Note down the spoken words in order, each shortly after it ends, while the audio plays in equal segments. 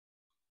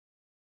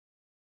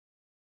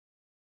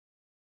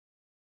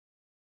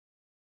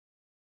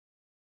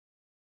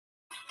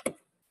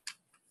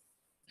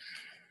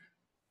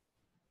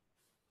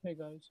Hey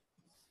guys.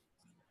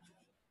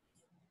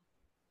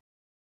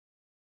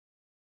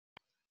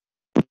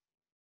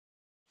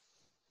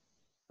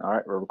 All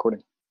right, we're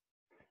recording.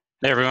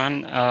 Hey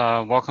everyone,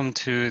 welcome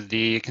to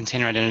the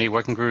Container Identity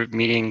Working Group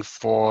meeting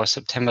for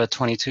September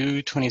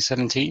 22,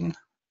 2017.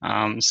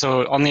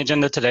 So on the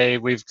agenda today,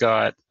 we've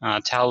got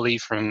Tao Li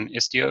from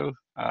Istio,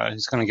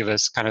 who's going to give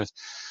us kind of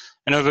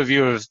an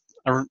overview of,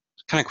 a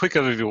kind of quick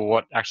overview of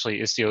what actually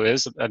Istio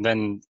is, and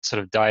then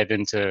sort of dive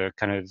into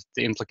kind of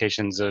the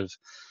implications of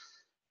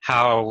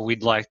how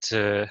we'd like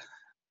to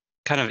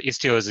kind of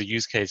Istio as a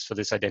use case for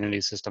this identity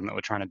system that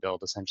we're trying to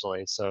build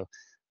essentially. So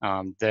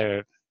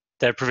they're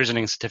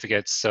provisioning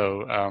certificates,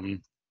 so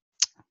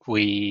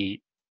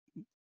we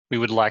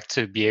would like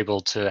to be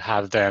able to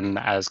have them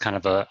as kind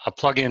of a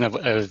plugin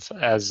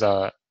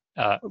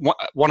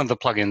one of the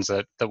plugins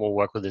that will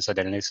work with this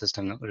identity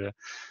system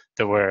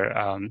that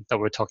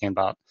we're talking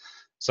about.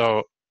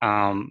 So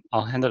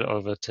I'll hand it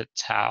over to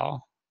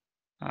Tao.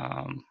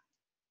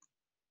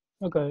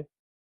 Okay.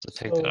 To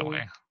take that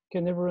away.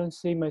 Can everyone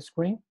see my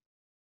screen?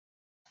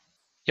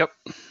 Yep.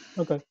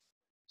 Okay.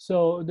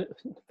 So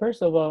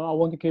first of all, I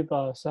want to give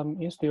some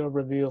Istio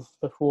review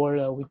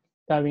before we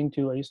dive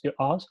into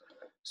Istio-auth.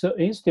 So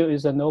Istio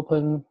is an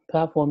open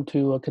platform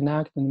to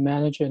connect and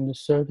manage and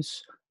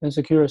service and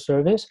secure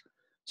service.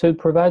 So it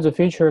provides a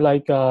feature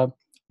like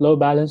load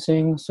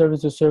balancing,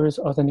 service-to-service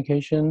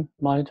authentication,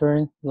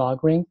 monitoring,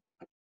 logging,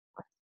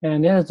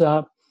 and it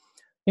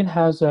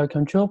has a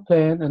control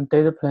plane and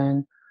data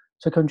plane.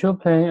 So control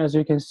plane, as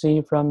you can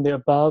see from the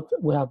above,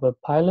 we have a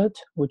pilot,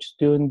 which is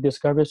doing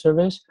discovery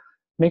service.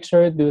 Make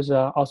sure it does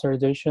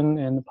authorization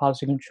and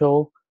policy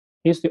control.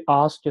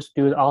 Istio-auth just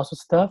do the auth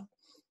stuff.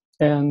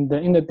 And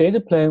in the data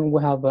plane, we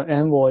have an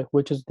Envoy,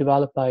 which is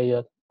developed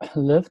by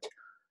Lyft.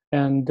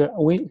 And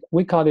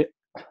we call it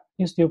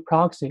Istio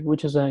proxy,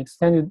 which is an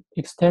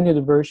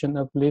extended version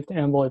of Lyft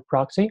Envoy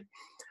proxy.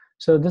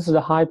 So this is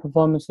a high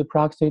performance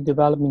proxy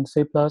developed in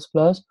C++.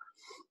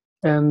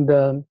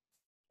 And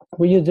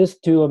we use this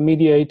to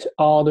mediate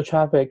all the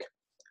traffic,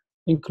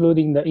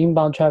 including the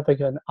inbound traffic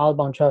and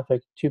outbound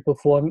traffic, to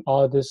perform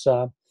all this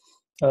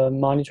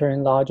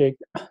monitoring logic,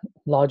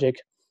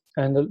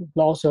 and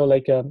also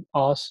like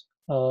auth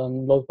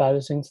load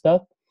balancing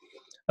stuff.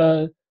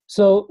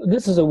 So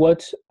this is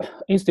what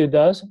Istio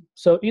does.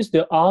 So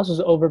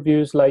Istio-auth's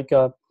overview is like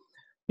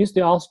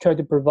Istio-auth try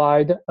to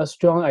provide a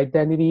strong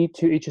identity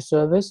to each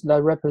service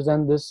that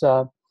represent this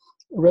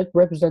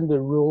represent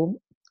the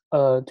rule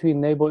to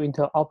enable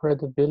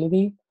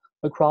interoperability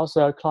across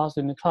clouds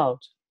in the cloud.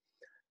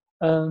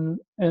 And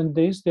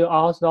the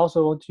Istio-auth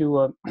also want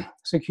to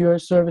secure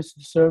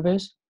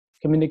service-to-service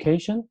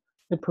communication.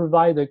 It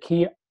provide a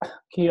key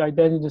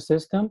identity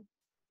system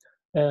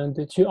and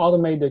to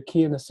automate the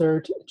key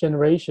insert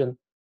generation,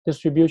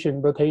 distribution,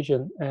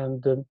 rotation,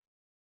 and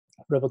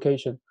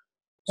revocation.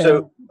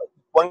 So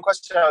one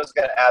question I was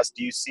going to ask,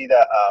 do you see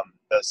that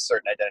the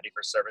certain identity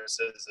for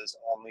services is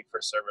only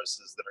for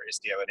services that are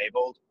Istio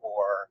enabled,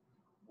 or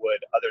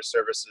would other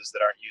services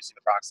that aren't using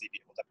the proxy be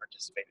able to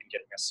participate in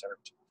getting a cert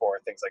for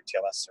things like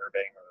TLS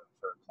serving or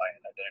for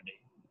client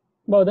identity?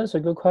 Well, that's a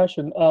good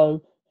question.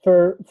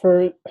 For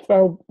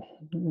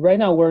right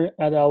now, we're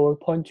at our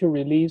 0.2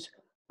 release.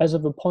 As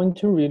of the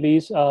 0.2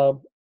 release,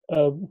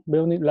 we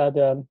only let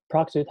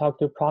proxy talk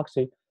to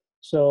proxy.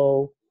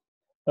 So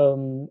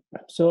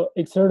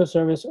external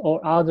service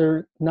or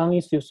other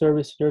non-Istio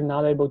service, they're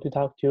not able to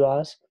talk to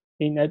us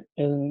in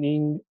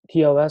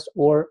TLS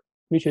or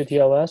mutual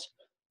TLS.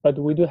 But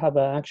we do have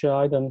an action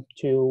item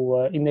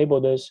to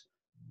enable this,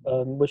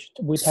 which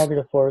we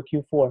targeted for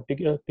Q4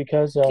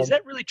 because. Is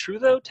that really true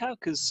though, Tao?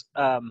 Because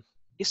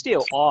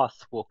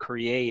Istio-auth will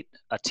create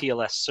a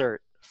TLS cert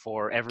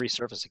for every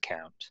service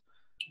account,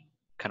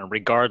 kind of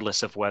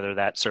regardless of whether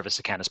that service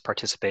account is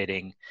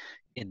participating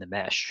in the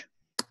mesh.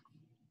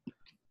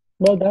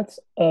 Well, that's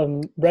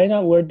right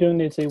now we're doing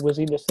this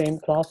within the same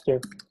cluster,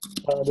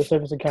 the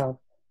service account.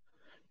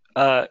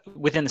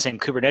 Within the same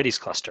Kubernetes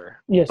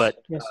cluster. Yes.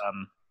 But yes.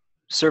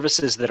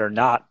 Services that are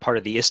not part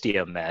of the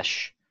Istio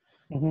mesh,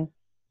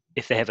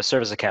 if they have a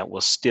service account, will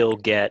still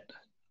get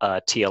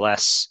a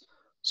TLS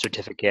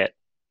certificate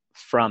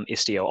from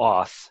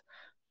Istio-auth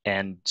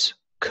and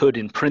could,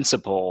 in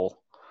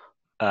principle,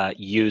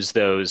 use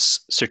those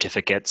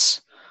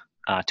certificates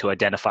to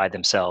identify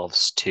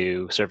themselves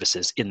to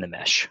services in the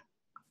mesh.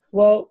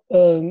 Well,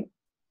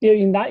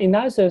 in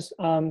that sense,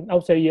 I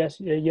would say yes,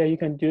 yeah, you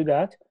can do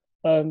that.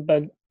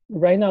 But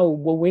right now,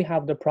 what we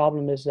have the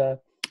problem is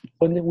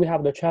when we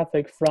have the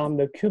traffic from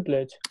the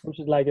kubelet,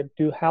 which is like a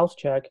do health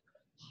check.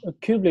 A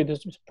kubelet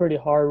is pretty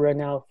hard right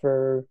now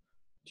for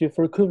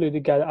kubelet to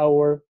get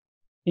our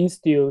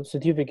Istio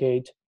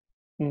certificate,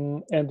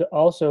 and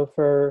also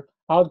for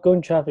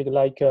outgoing traffic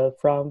like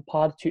from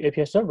pod to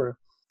API server.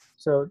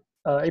 So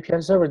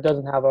API server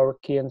doesn't have our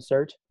key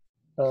insert.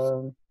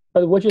 But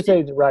what you say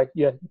is right.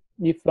 Yeah.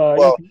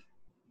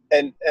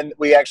 And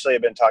we actually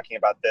have been talking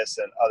about this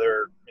in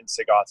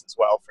sig-auth as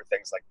well for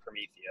things like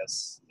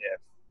Prometheus.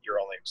 If you're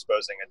only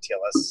exposing a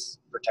TLS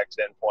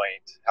protected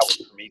endpoint, how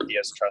would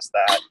Prometheus trust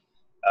that?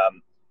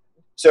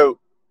 So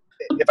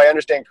if I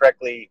understand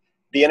correctly,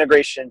 the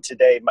integration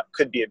today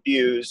could be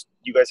abused.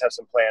 You guys have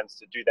some plans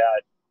to do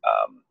that.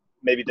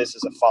 Maybe this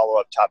is a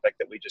follow-up topic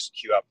that we just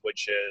queue up,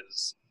 which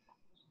is,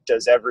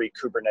 does every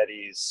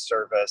Kubernetes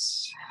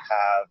service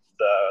have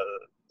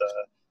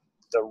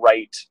the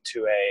right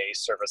to a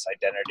service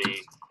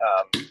identity?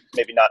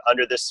 Maybe not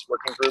under this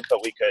working group,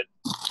 but we could,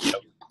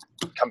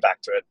 come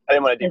back to it. I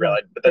didn't want to derail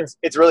it, but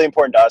it's really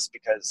important to us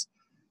because,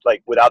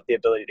 like, without the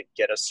ability to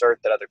get a cert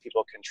that other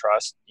people can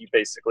trust, you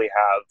basically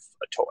have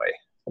a toy.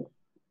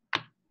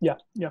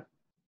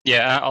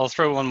 Yeah, I'll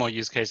throw one more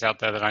use case out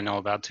there that I know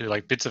about too.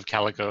 Like bits of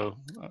Calico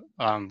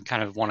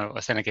kind of want to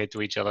authenticate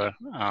to each other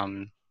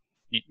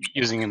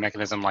using a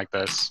mechanism like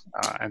this,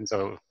 and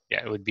so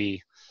yeah, it would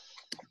be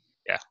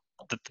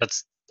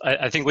that's.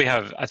 I think we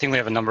have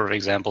a number of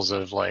examples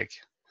of like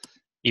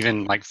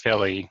even like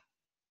fairly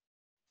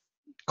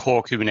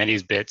core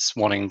Kubernetes bits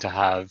wanting to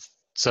have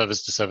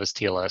service-to-service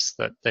TLS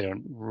that they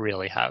don't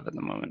really have at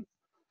the moment.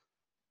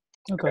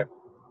 Okay.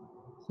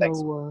 Thanks.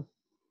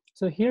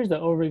 So here's the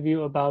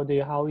overview about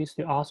how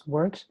Istio-auth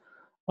works.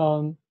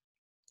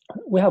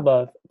 We have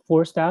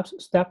 4 steps.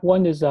 Step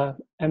 1 is a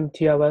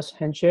MTLS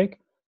handshake.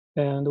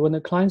 And when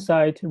the client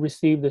side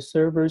receives the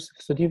server's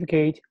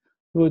certificate,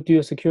 we will do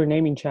a secure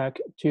naming check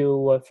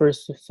to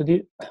first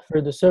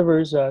for the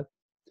server's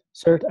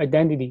cert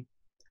identity.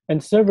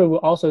 And server will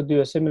also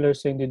do a similar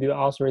thing to do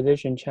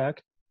authorization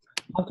check.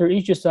 After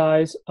each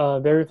side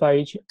verify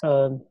each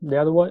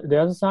the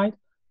other side,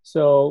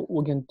 so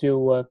we can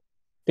do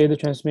data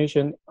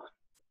transmission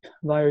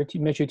via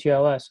metric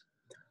TLS.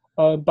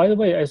 By the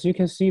way, as you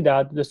can see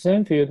that the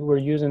same field we're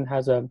using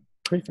has a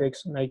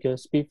prefix like a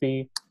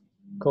SPIFFE :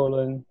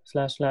 //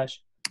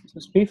 So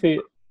SPIFFE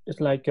is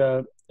like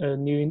a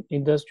new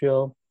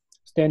industrial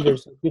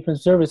standards.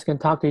 Different services can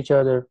talk to each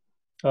other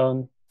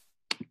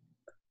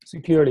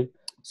securely.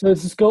 So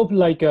its scope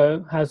like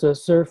has a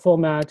cert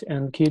format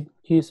and key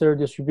cert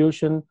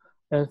distribution.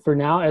 And as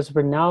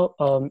for now,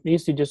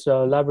 Istio just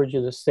leverage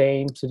the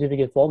same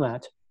certificate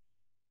format.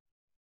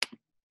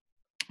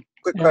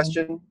 Quick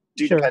question.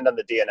 Do you sure. depend on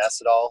the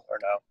DNS at all or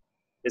no?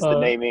 Is the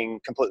naming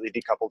completely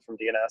decoupled from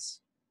DNS?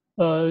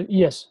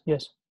 Yes.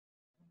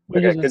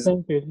 We use the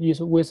same field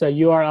with a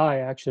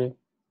URI actually.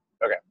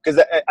 Okay, because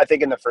I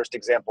think in the first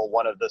example,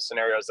 one of the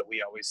scenarios that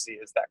we always see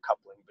is that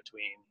coupling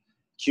between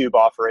Kube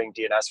offering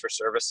DNS for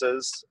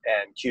services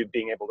and Kube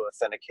being able to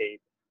authenticate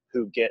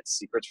who gets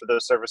secrets for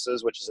those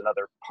services, which is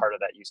another part of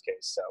that use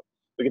case. So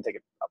we can take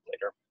it up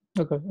later.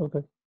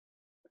 Okay.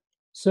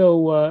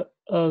 So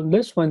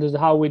this one is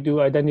how we do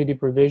identity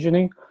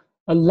provisioning.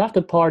 A left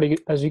part,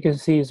 as you can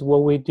see, is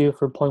what we do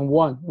for point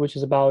 1, which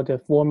is about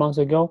 4 months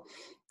ago.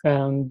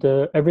 And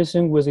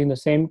everything was in the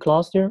same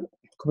cluster,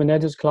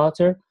 Kubernetes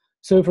cluster.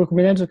 So for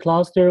Kubernetes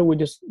cluster, we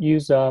just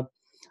use the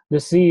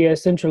CA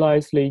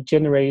centralizedly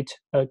generate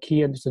a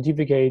key and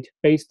certificate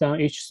based on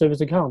each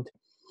service account.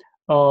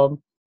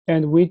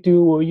 And we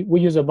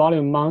use a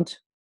volume mount,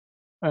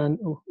 and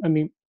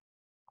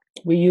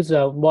we use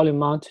a volume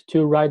mount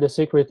to write the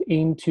secret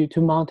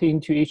to mount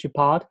into each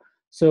pod.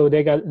 So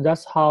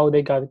that's how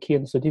they got key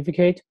and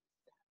certificate.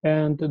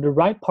 And the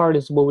right part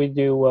is what we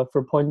do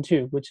for point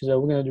 2, which is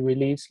we're going to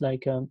release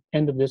like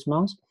end of this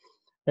month.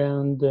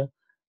 And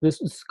this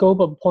scope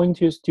of point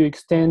 2 is to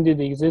extend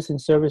the existing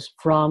service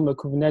from a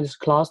Kubernetes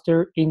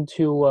cluster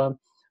into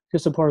to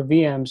support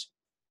VMs.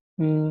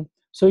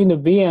 So in the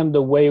VM,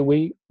 the way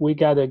we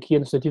get a key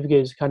and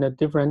certificate is kind of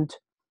different.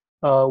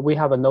 We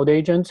have a node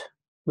agent,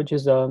 which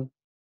is a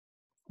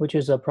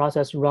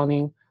process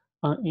running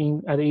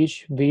at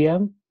each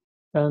VM,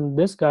 and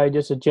this guy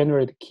just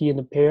generate key in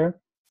the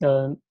pair,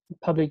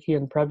 public key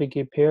and private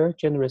key pair,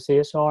 generate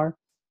CSR,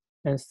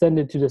 and send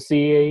it to the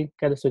CA,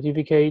 get a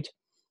certificate,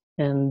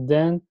 and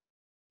then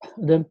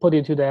put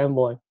it to the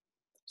envoy.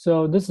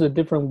 So this is a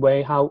different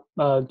way how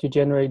to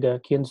generate the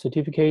key and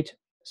certificate.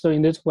 So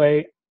in this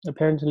way,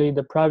 apparently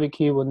the private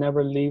key will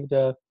never leave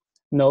the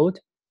node,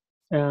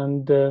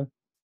 and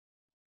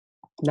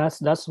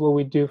that's what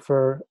we do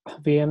for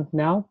VM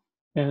now.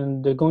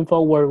 And going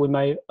forward, we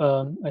might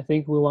I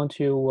think we want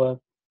to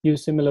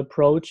use similar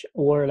approach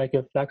or like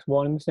a flex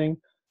volume thing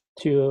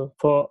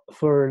for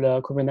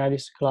the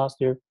Kubernetes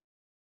cluster.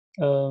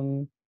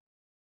 So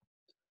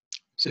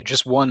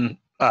just one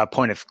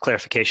point of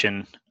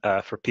clarification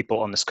for people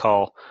on this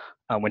call.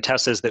 When Tao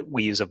says that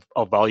we use a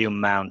volume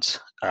mount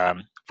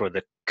for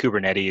the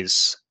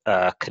Kubernetes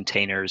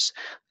containers,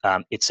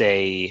 it's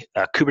a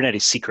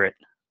Kubernetes secret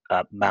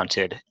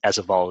mounted as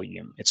a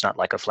volume. It's not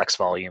like a flex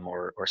volume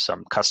or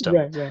some custom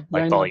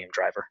volume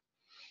driver.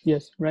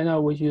 Yes, right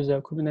now we use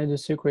a Kubernetes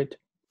secret.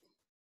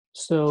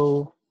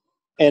 So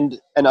and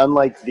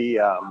unlike the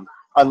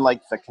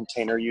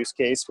container use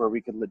case where we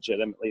could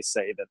legitimately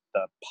say that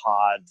the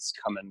pods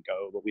come and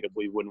go, but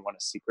we wouldn't want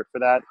a secret for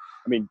that.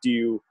 I mean,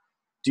 do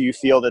you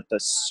feel that the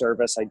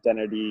service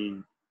identity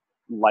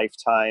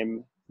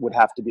lifetime would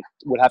have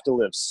to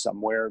live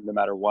somewhere, no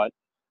matter what,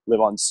 live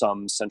on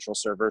some central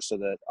server so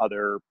that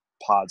other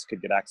pods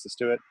could get access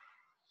to it?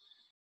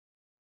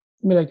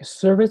 I mean, like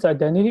service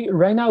identity.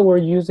 Right now, we're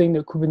using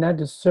the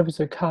Kubernetes service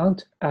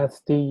account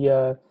as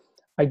the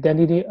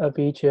identity of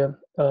each.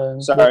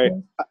 Sorry,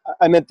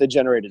 I meant the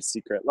generated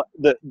secret.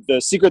 The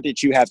secret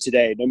that you have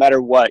today, no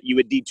matter what, you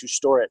would need to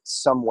store it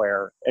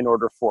somewhere in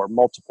order for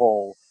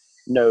multiple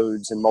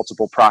nodes and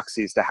multiple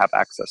proxies to have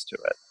access to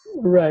it.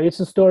 Right,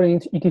 it's stored in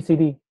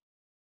etcd.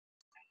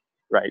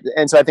 Right,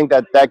 and so I think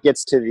that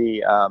gets to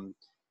the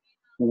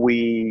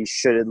we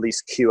should at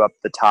least queue up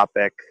the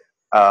topic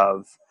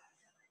of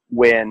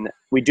when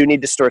we do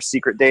need to store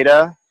secret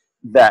data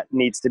that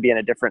needs to be in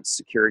a different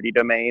security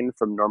domain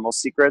from normal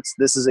secrets.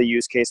 This is a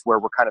use case where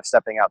we're kind of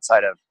stepping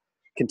outside of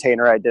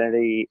container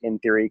identity in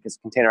theory, because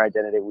container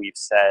identity, we've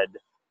said,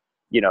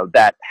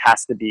 that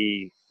has to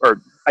be,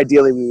 or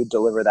ideally we would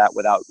deliver that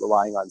without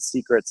relying on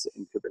secrets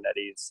in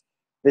Kubernetes.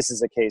 This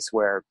is a case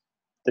where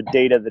the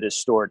data that is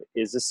stored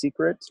is a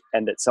secret,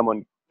 and that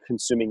someone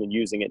consuming and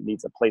using it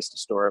needs a place to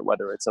store it,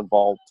 whether it's a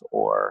vault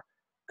or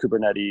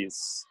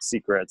Kubernetes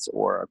secrets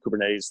or a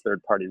Kubernetes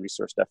third-party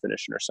resource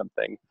definition or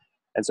something.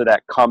 And so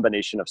that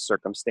combination of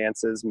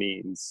circumstances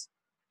means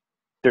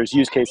there's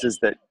use cases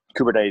that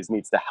Kubernetes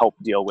needs to help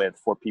deal with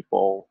for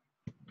people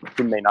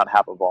who may not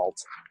have a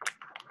vault.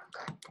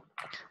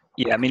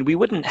 Yeah, I mean, we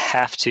wouldn't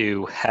have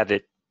to have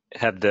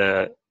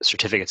the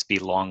certificates be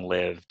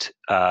long-lived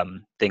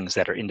things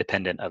that are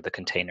independent of the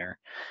container.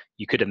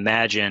 You could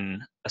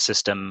imagine a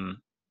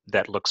system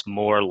that looks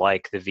more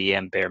like the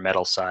VM bare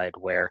metal side,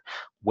 where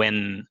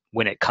when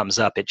it comes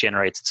up, it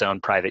generates its own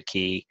private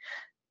key,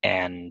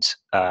 and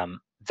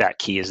that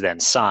key is then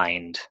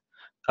signed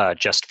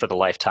just for the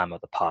lifetime of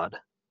the pod.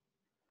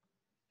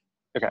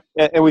 Okay,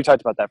 and we've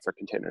talked about that for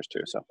containers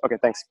too. So, okay,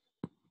 thanks.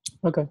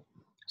 Okay,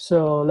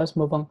 so let's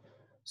move on.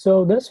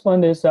 So this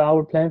one is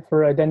our plan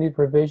for identity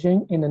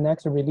provision in the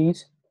next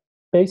release.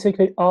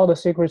 Basically, all the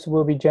secrets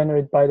will be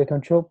generated by the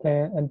control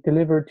plane and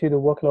delivered to the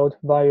workload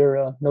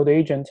via node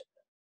agent.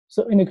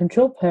 So in the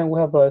control plane, we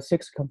have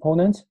 6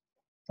 components.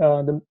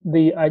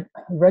 The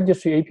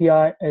registry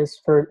API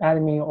is for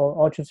admin or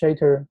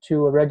orchestrator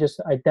to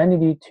register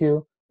identity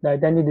to the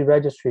identity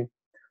registry.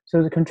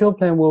 So the control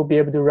plane will be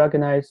able to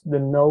recognize the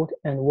node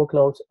and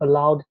workloads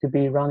allowed to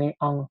be running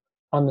on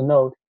the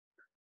node.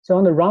 So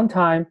on the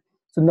runtime,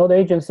 the node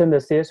agent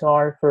sends the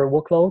CSR for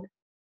workload,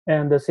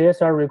 and the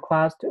CSR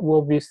request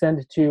will be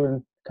sent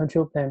to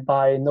control plane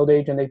by node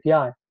agent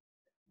API.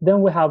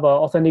 Then we have an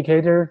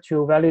authenticator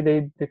to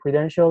validate the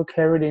credential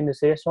carried in the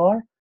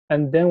CSR,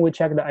 and then we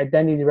check the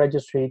identity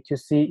registry to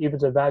see if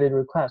it's a valid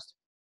request.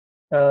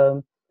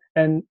 And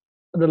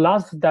the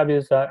last step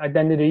is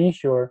identity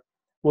issuer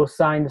will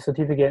sign the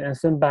certificate and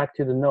send back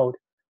to the node.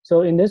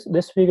 So in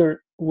this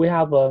figure, we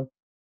have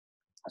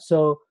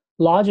so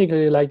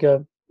logically, like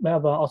we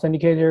have an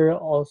authenticator,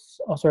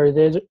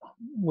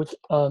 which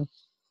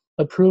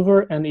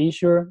approver and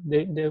issuer,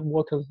 they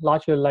work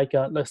largely like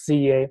a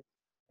CA.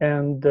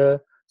 And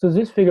so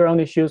this figure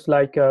only shows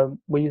like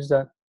we use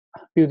the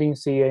built-in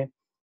CA.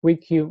 We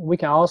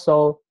can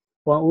also,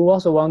 we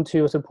also want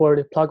to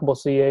support pluggable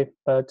CA,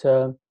 but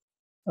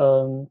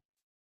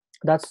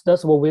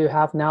that's what we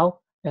have now.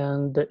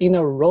 And in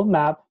a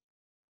roadmap,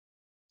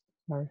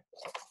 sorry.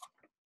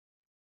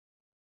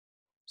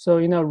 So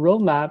in a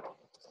roadmap,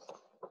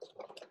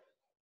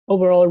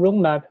 overall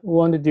roadmap, we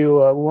want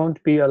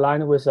to be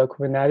aligned with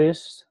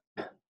Kubernetes,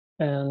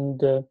 and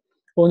we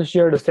want to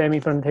share the same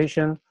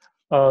implementation.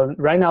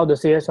 Right now, the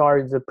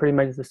CSR is pretty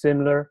much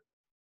similar,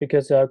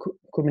 because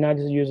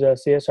Kubernetes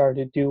uses CSR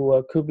to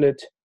do kubelet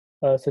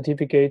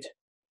certificate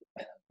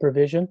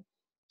provision,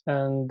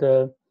 and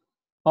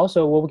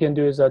also what we can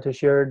do is to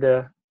share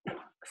the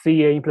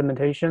CA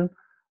implementation.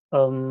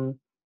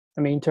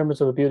 In terms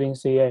of building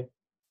CA,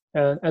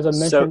 as I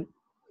mentioned. So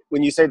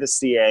when you say the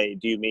CA,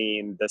 do you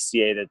mean the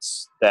CA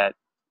that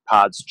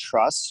pods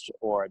trust,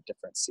 or a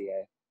different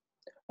CA?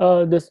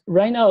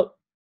 Right now,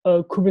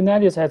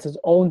 Kubernetes has its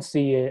own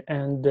CA,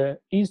 and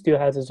Istio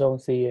has its own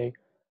CA.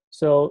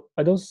 So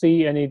I don't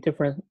see any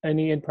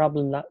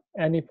problem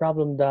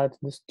that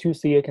these 2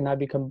 CA cannot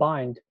be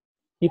combined.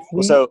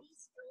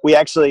 We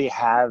actually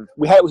had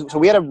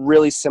a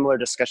really similar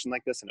discussion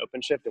like this in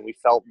OpenShift, and we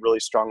felt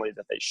really strongly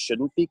that they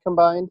shouldn't be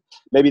combined.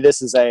 Maybe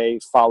this is a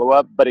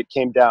follow-up, but it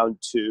came down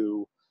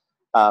to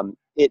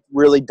it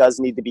really does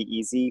need to be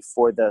easy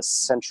for the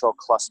central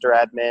cluster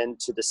admin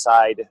to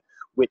decide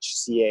which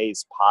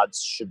CA's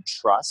pods should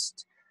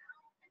trust,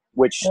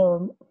 which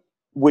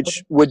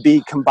would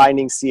be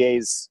combining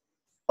CAs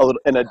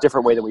in a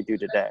different way than we do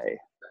today.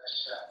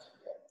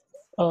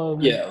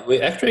 Yeah, we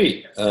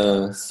actually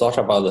thought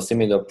about a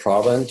similar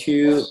problem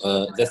too.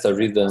 That's the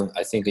reason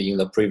I think in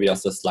the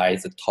previous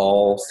slides,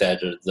 Tall said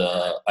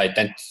the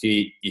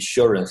identity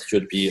assurance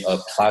should be a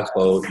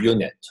pluggable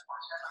unit.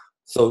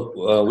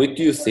 So we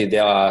do see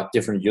there are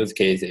different use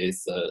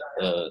cases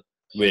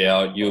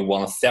where you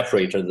want to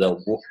separate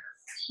the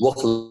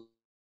workload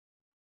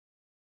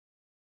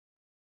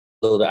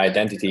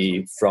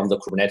identity from the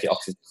Kubernetes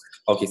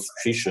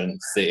orchestration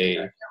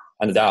CA.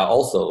 And there are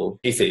also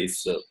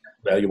cases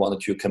where you want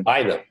to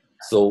combine them.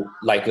 So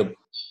like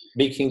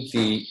making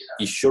the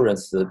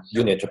insurance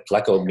unit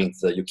pluggable means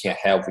that you can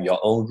have your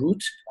own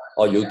route,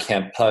 or you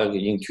can plug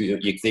into your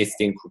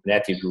existing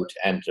Kubernetes route,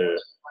 and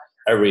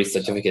every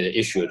certificate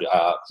issued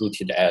are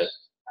routed as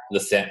the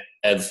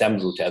same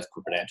route as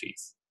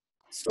Kubernetes.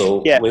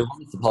 So Yeah. we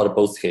want to support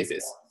both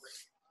cases.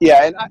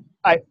 Yeah, and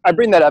I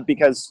bring that up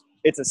because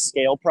it's a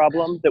scale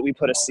problem that we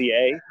put a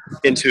CA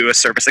into a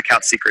service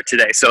account secret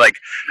today. So like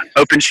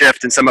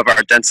OpenShift and some of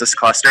our densest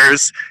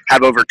clusters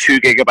have over 2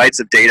 gigabytes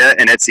of data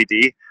in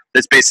etcd.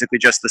 That's basically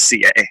just the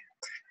CA.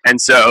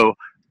 And so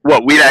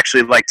what we'd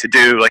actually like to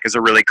do, like as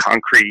a really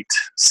concrete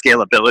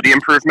scalability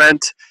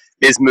improvement,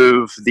 is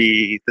move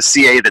the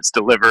CA that's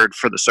delivered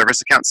for the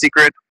service account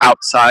secret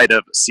outside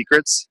of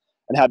secrets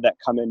and have that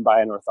come in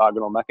by an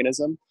orthogonal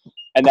mechanism.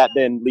 And that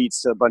then leads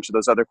to a bunch of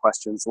those other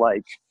questions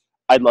like,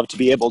 I'd love to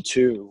be able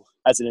to,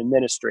 as an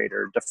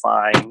administrator,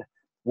 define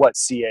what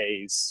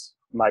CAs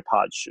my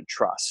pods should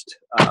trust,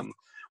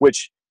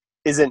 which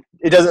isn't,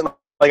 it doesn't,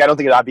 like, I don't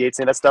think it obviates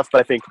any of that stuff,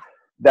 but I think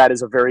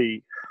that's a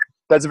very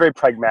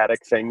pragmatic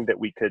thing that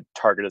we could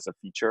target as a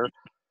feature,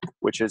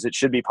 which is it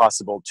should be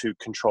possible to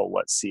control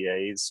what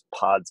CAs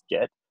pods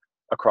get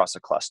across a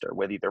cluster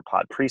with either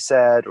pod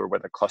preset or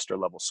with a cluster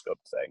level scope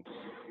thing.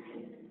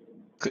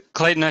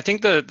 Clayton, I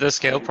think the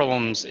scale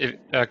problems,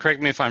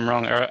 correct me if I'm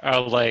wrong,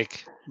 are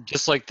like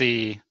just like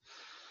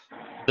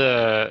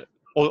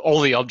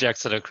all the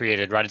objects that are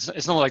created, right?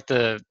 It's not like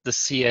the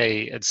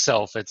CA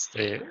itself. It's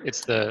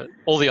the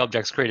all the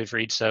objects created for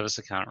each service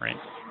account, right?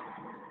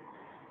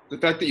 The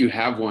fact that you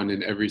have one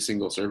in every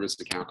single service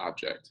account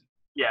object.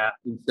 Yeah.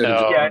 Instead of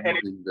just Yeah, and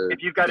using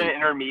if you've got an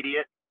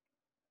intermediate,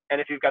 and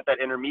if you've got that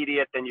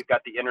intermediate, then you've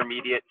got the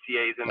intermediate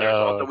CAs in there as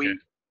well. So okay.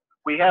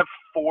 we have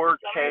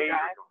 4K.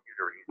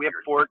 We have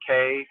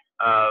 4K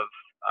of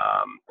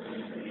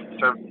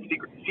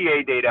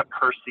CA data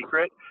per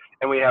secret,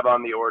 and we have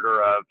on the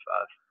order of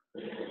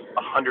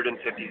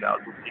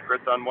 150,000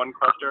 secrets on one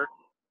cluster.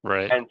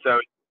 Right. And so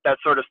that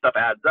sort of stuff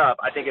adds up.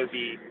 I think it would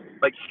be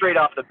like straight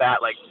off the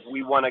bat, like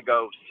we want to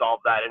go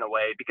solve that in a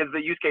way, because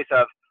the use case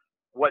of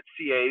what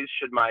CAs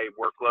should my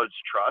workloads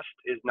trust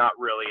is not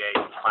really a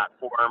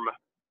platform.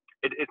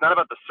 It's not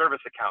about the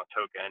service account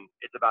token.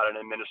 It's about an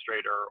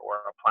administrator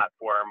or a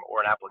platform or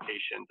an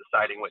application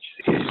deciding which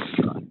CAs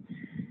to trust.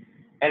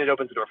 And it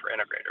opens the door for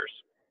integrators.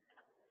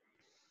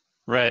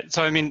 Right.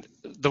 So, I mean,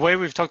 the way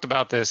we've talked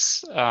about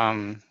this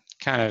kind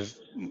of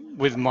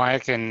with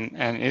Mike and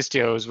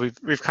Istio is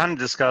we've kind of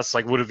discussed,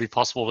 like, would it be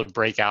possible to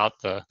break out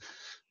the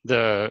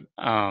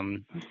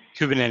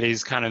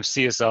Kubernetes kind of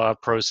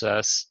CSR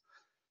process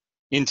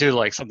into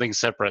like something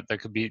separate that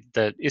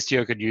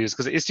Istio could use,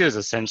 because Istio is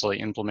essentially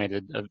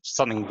implemented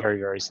something very,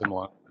 very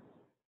similar.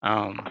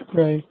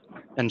 Right.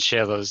 And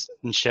share those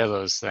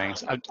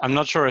things. I'm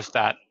not sure if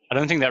I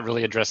don't think that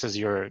really addresses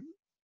your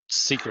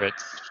secret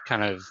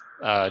kind of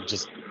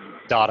just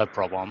data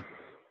problem.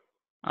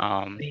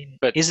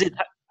 But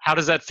how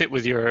does that fit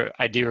with your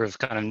idea of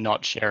kind of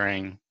not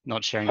sharing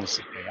the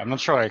CA? I'm not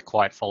sure I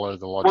quite follow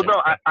the logic. Well,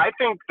 no, I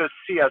think the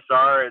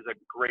CSR is a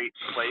great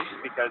place,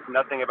 because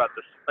nothing about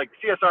this, like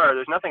CSR,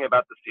 there's nothing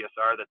about the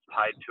CSR that's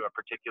tied to a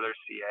particular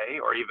CA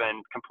or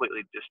even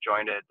completely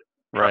disjointed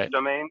trust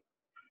domain.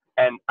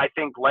 And I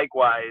think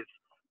likewise,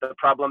 the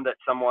problem that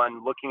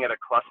someone looking at a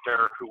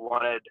cluster who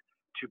wanted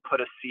to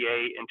put a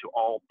CA into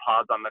all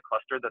pods on the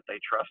cluster that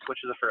they trust, which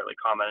is a fairly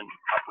common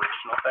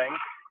operational thing,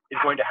 is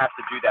going to have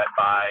to do that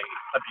by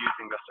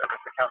abusing the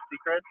service account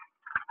secret,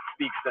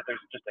 speaks that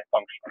there's just a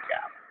functional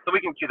gap. So we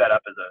can queue that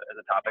up as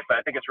a topic,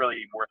 but I think it's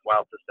really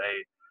worthwhile to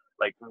say,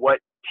 like, what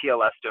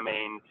TLS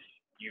domains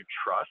you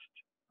trust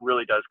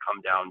really does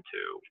come down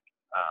to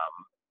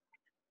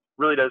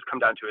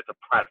it's a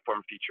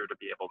platform feature to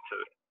be able to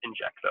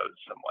inject those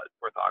somewhat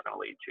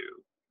orthogonally to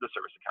the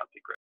service account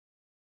secret.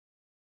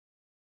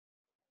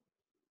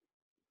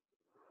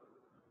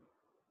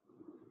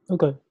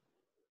 Okay,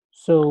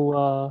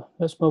 so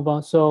let's move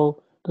on.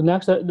 So the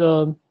next,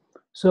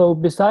 so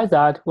besides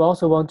that, we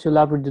also want to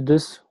leverage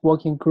this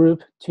working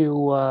group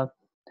to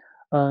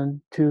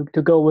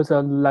go with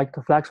like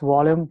the flex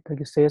volume, like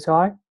a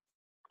CSI,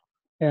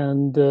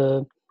 and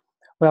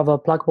we have a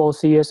pluggable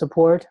CA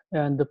support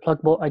and the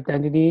pluggable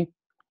identity,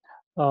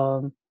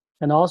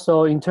 and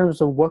also in terms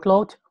of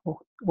workload,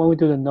 when we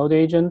do the node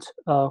agent,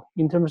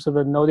 in terms of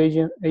the node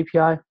agent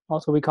API,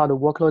 also we call the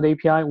workload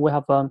API. We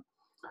have a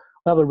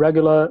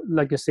regular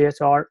like a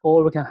CSR,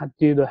 or we can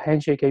do the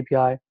handshake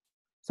API.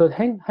 So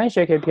the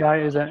handshake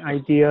API is an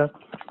idea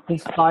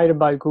inspired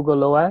by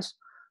Google OS,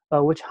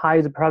 which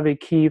hides the private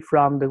key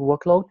from the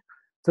workload.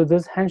 So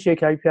this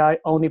handshake API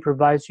only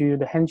provides you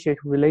the handshake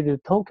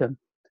related token,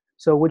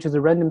 so which is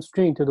a random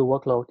string to the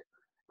workload,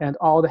 and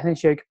all the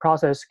handshake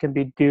process can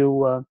be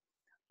done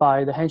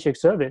by the handshake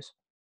service.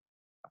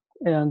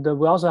 And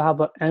we also have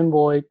an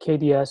Envoy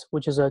KDS,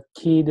 which is a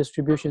key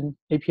distribution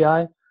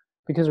API,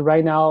 because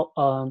right now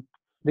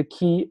the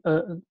key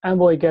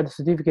Envoy gets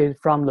certificate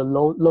from the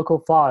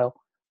local file.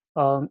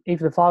 If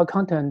the file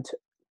content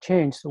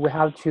changes, we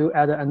have to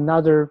add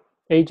another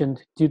agent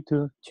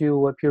to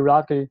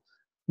periodically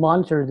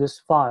monitor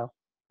this file.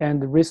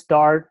 and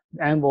restart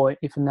Envoy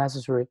if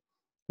necessary.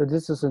 So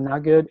this is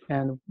not good,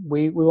 and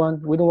we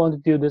don't want to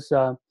do this.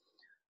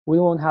 We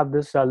don't have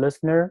this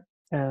listener,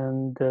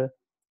 and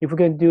if we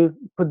can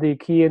put the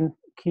key and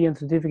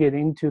certificate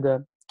into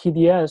the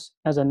KDS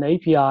as an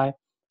API,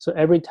 so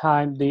every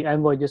time the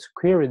Envoy just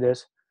query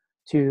this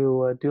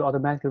to do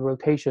automatic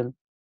rotation.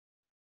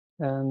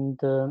 And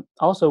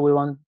also we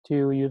want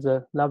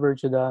to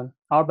leverage the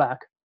RBAC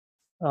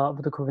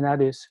of the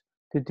Kubernetes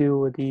to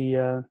do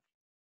the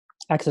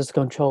access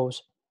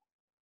controls.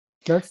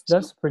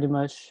 That's pretty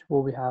much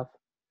what we have.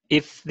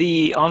 If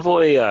the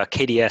Envoy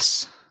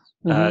KDS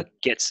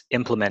gets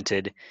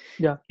implemented,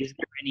 yeah, is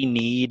there any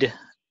need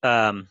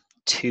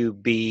to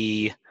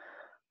be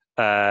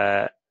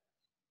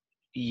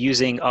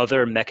using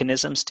other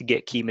mechanisms to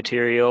get key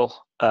material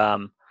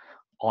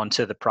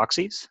onto the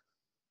proxies?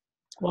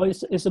 Well,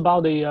 it's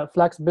about the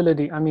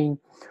flexibility. I mean,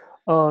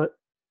 and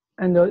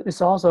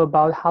it's also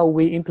about how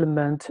we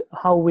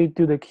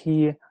do the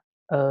key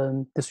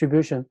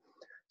distribution.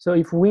 So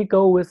if we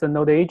go with a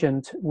node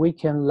agent, we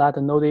can let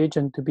the node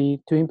agent to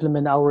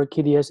implement our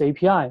KDS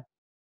API.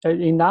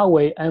 In that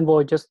way,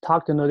 Envoy just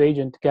talk to node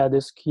agent to get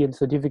this key and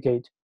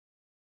certificate.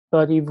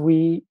 But if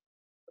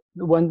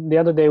the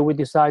other day we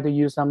decide to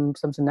use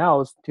something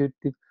else to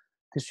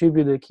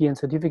distribute the key and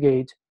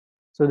certificate,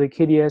 so the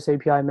KDS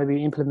API may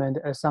be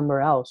implemented as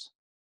somewhere else.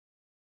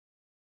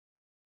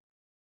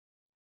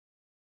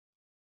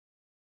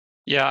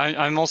 Yeah,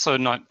 I'm also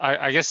not.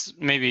 I guess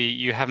maybe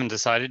you haven't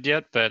decided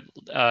yet, but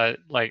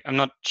like I'm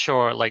not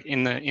sure. Like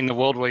in the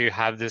world where you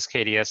have this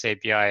KDS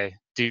API,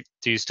 do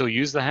you still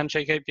use the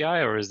Handshake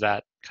API, or is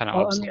that kind of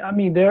obsolete? I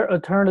mean, there are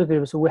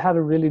alternatives. We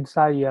haven't really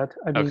decided yet.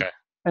 I mean, okay.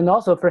 And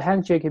also for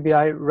Handshake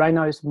API, right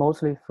now it's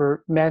mostly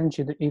for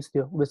managing the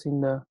Istio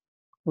within the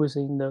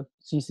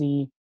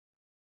GCE.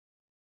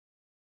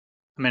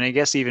 I mean, I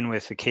guess even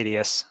with the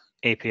KDS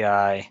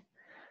API,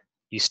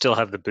 you still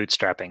have the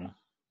bootstrapping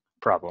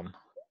problem.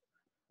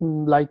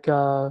 Like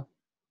how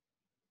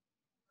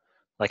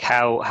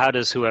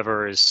does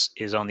whoever is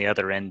on the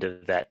other end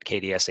of that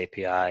KDS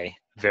API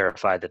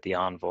verify that the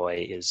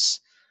Envoy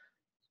is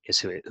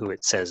who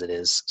it says it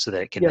is, so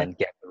that it can then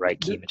get the right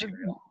key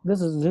material?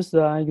 This is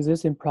an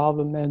existing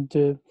problem, and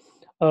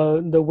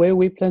the way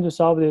we plan to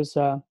solve this,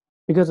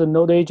 because the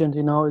node agent,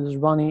 is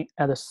running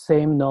at the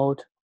same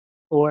node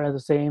or at the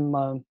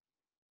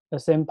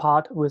same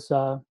part with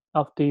of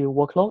the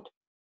workload,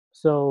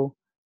 so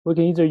we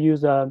can either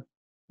use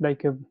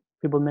like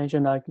people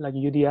mentioned like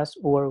UDS,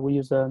 or we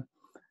use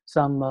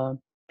some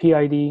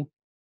PID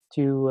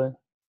to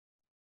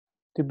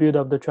build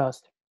up the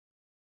trust.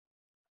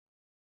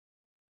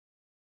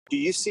 Do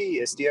you see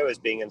Istio as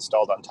being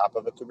installed on top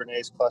of a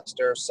Kubernetes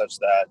cluster such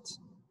that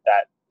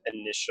that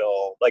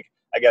initial,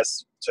 I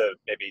guess to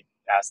maybe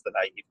ask the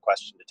naive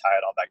question to tie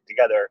it all back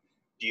together,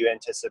 do you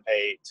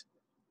anticipate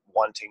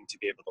wanting to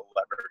be able to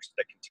leverage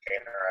the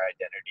container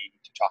identity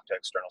to talk to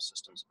external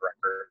systems of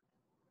record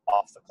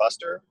off the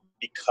cluster,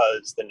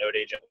 because the node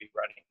agent and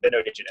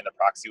the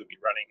proxy would be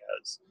running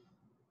as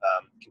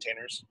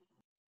containers?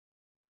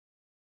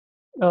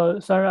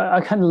 Sorry, I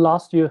kind of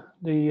lost you.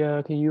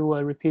 Can you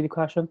repeat the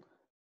question?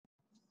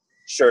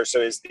 Sure.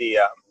 So is the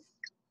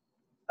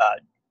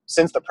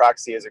since the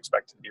proxy is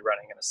expected to be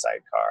running in a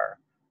sidecar,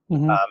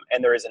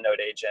 and there is a node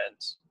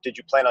agent, did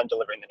you plan on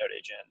delivering the node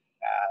agent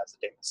as a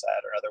daemon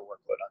set or another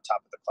workload on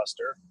top of the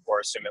cluster, or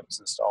assume it was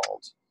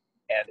installed?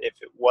 And if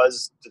it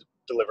was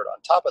delivered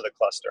on top of the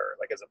cluster,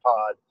 like as a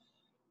pod,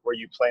 were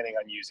you planning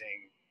on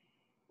using,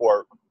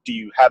 or do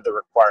you have the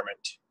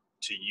requirement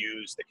to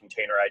use the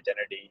container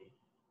identity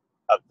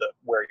of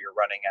where you're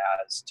running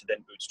as to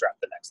then bootstrap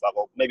the next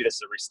level? Maybe this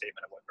is a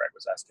restatement of what Greg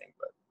was asking,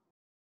 but.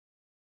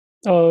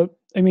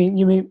 I mean,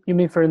 you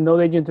mean for a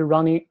node agent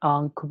running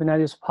on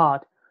Kubernetes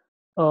pod?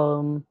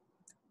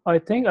 I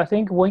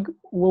think what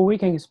we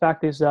can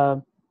expect is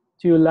to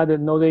let the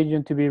node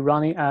agent to be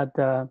running at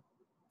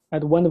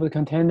one of the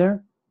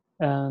container,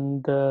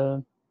 and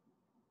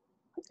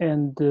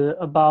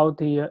about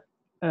the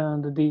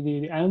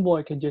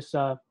Envoy can just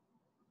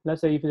let's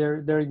say if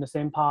they're in the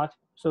same pod,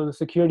 so the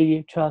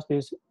security trust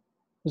is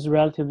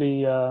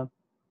relatively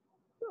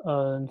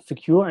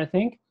secure. I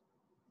think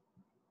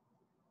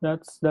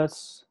that's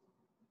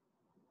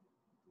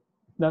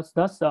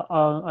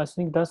I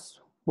think that's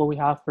what we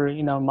have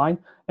in our mind.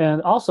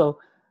 And also,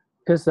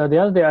 because the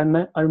other day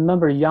I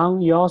remember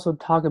Yang, you also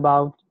have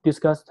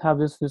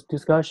this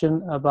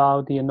discussion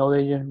about the node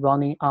agent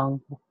running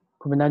on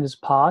Kubernetes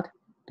pod.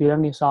 Do you have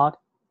any thought?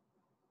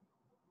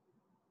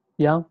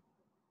 Yang?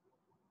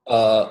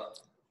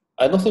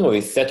 I don't think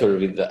we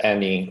settled with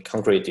any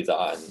concrete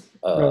design.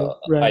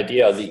 Right.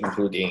 Ideas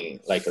including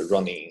like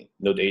running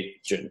node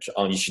agent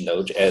on each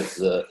node as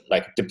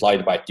like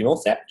deployed by daemon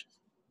set,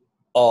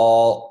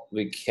 or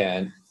we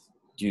can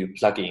do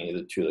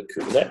plugin to the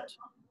kubelet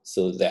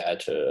so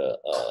that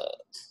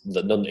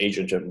the node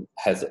agent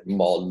has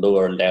more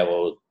lower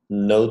level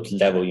node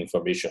level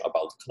information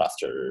about the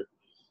cluster.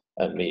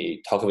 and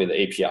we talk with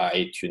the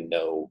API to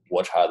know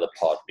what are the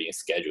pods being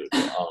scheduled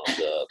on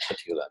the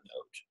particular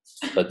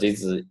node. But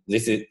this is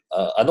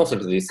I don't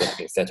think this has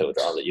been settled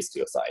on the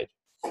Istio side.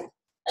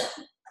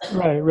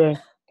 Right.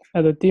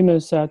 At the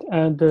daemon set,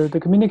 and the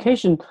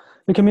communication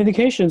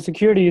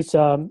security is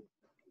can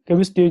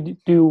we still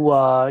do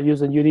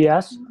use an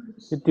UDS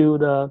to do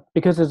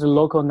because it's a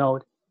local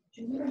node,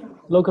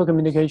 local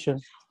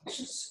communication.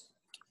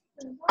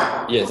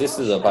 Yeah, this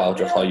is about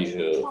how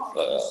you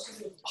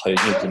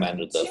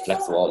implement the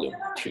flex volume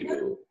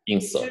to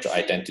insert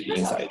identity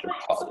inside the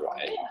pod,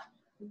 right?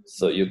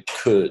 So you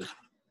could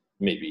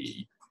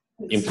maybe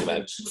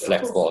implement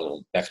flex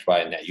volume backed by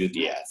an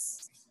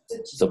UDS.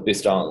 So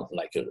based on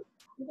like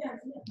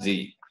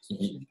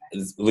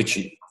which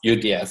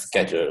UDS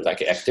get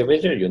like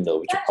activated, you know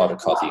which pod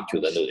calls into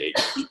the node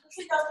agent.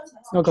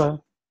 Okay.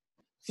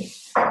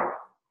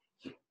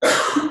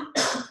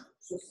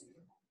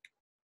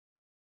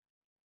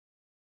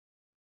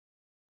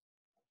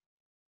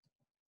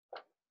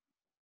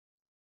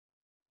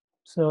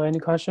 So any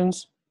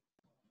questions?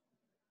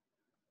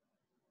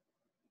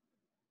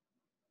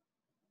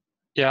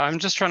 Yeah, I'm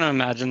just trying to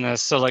imagine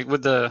this. So like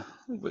with the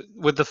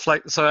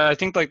flex, so I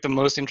think like the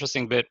most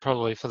interesting bit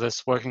probably for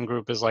this working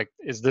group is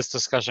this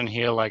discussion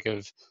here, like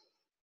of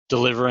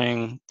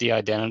delivering the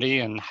identity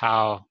and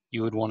how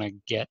you would want to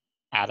get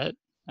at it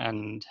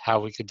and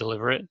how we could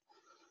deliver it.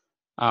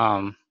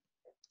 And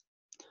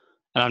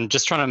I'm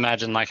just trying to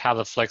imagine like how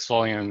the flex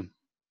volume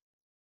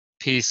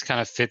piece kind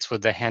of fits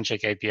with the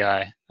handshake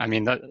API. I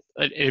mean,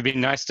 it'd be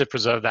nice to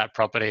preserve that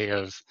property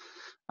of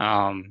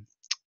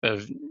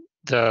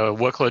the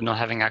workload not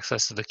having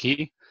access to the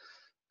key.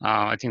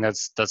 I think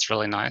that's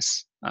really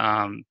nice.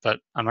 But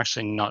I'm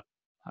actually not.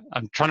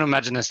 I'm trying to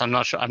imagine this. I'm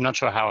not sure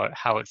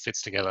how it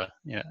fits together.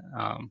 Yeah.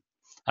 I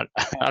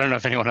don't know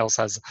if anyone else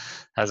has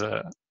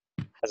a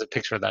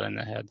picture of that in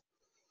their head.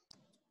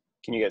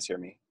 Can you guys hear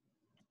me?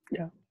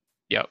 Yeah.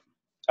 Yep.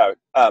 Oh,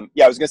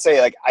 yeah, I was gonna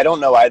say, like, I don't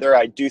know either.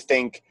 I do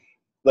think,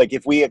 like,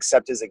 if we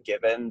accept as a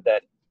given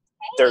that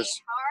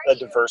there's a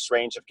diverse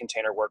range of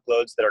container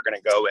workloads that are going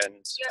to go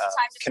and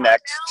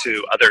connect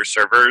to other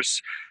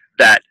servers,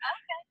 that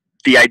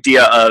the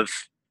idea of,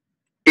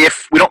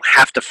 if we don't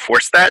have to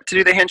force that to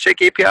do the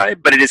handshake API,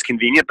 but it is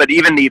convenient. But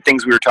even the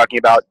things we were talking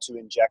about to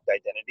inject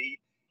identity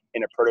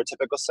in a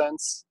prototypical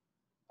sense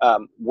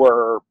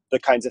were the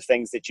kinds of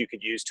things that you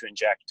could use to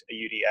inject a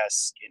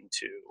UDS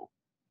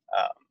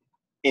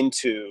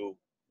into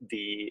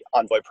the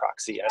Envoy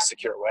proxy in a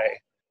secure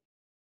way.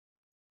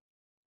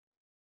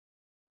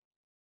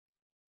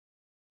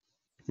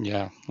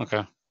 Yeah.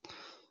 Okay.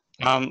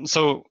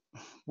 So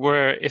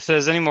if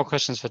there's any more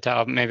questions for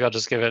Tao, maybe I'll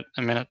just give it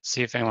a minute to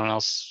see if anyone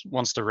else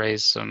wants to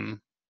raise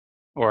some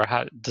or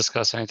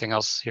discuss anything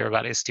else here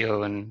about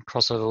Istio and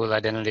crossover with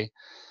identity.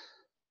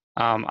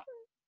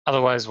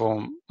 Otherwise,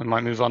 we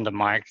might move on to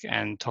Mike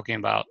and talking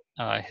about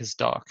his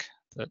doc.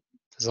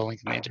 There's a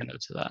link in the agenda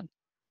to that.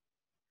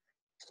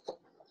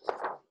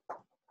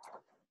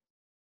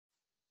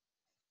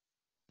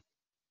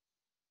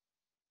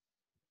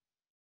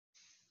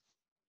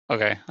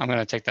 Okay, I'm going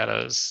to take that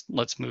as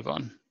let's move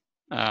on.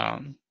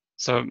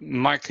 So,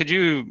 Mike, could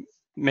you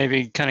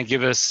maybe kind of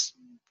give us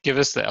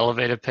the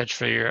elevator pitch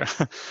for your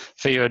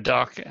for your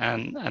doc,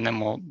 and then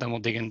we'll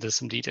dig into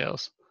some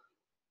details.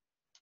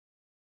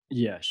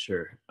 Yeah,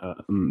 sure.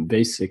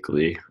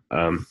 Basically,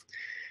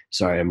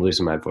 sorry, I'm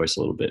losing my voice a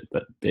little bit,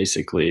 but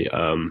basically,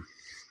 I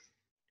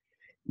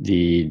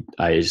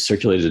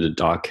circulated a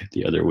doc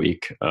the other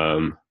week.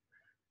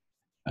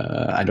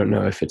 I don't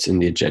know if it's in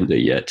the agenda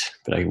yet,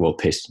 but I will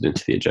paste it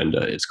into the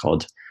agenda. It's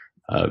called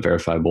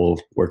Verifiable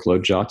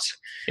Workload JOTs.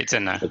 It's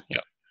in there. Yeah.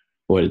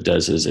 What it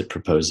does is it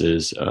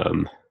proposes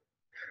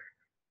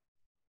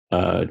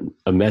a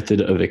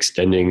method of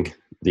extending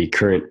the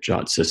current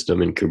JOT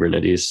system in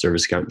Kubernetes,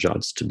 service account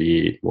JOTs, to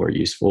be more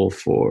useful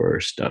for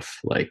stuff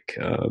like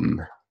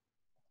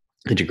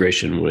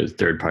integration with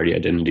third-party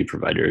identity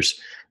providers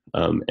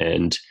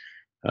and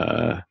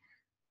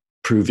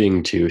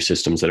proving to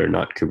systems that are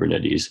not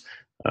Kubernetes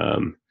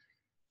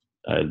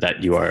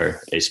that you are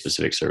a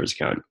specific service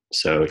account.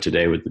 So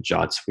today with the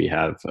JOTs, we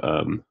have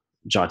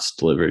JOTs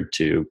delivered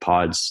to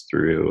pods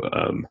through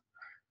a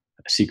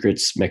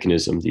secrets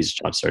mechanism. These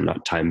JOTs are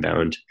not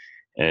time-bound,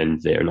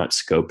 and they are not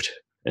scoped,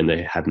 and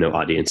they have no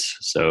audience.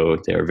 So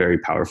they are very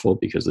powerful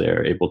because they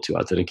are able to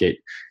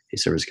authenticate a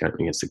service account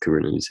against the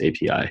Kubernetes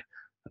API.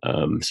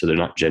 So they're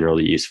not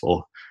generally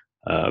useful.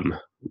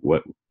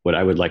 What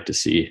I would like to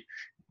see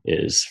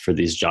is for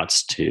these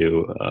JOTs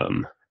to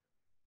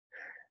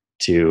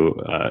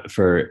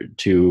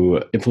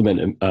implement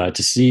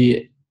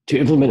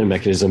a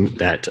mechanism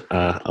that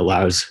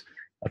allows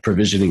a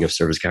provisioning of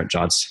service account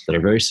JOTs that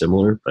are very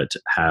similar but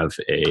have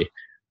a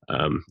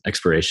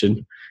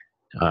expiration,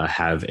 and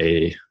have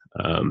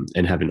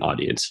an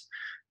audience.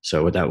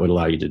 So what that would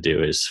allow you to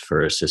do is,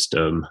 for a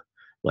system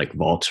like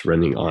Vault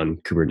running on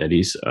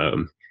Kubernetes,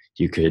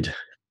 you could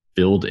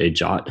build a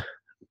JOT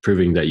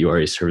proving that you are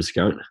a service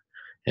account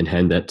and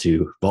hand that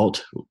to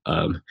Vault,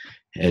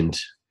 and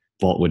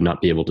Vault would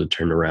not be able to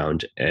turn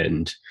around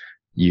and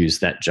use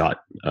that JOT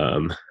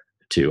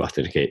to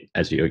authenticate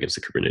as you go against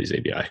the Kubernetes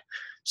API.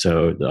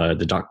 So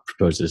the doc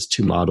proposes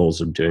two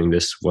models of doing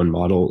this. One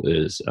model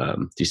is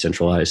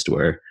decentralized,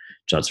 where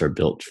JOTs are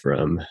built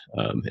from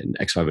an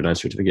X509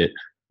 certificate,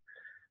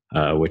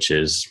 which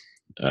is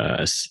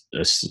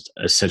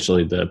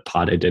essentially the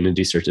pod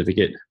identity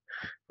certificate,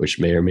 which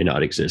may or may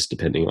not exist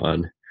depending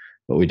on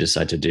what we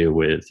decide to do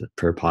with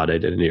per pod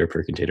identity or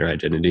per container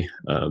identity.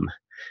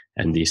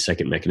 And the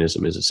second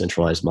mechanism is a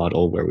centralized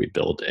model where we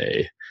build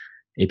a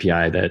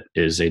API that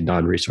is a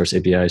non-resource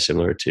API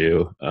similar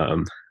to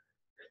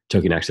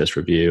token access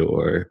review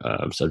or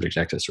subject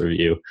access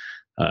review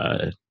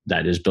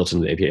that is built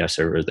into the API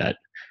server that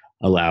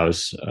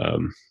allows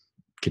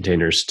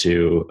containers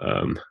to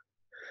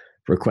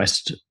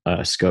request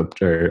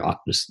scoped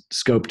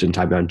and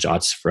time-bound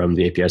JOTs from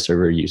the API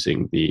server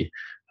using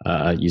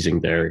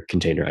their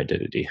container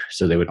identity.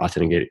 So they would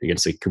authenticate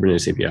against the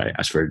Kubernetes API,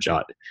 ask for a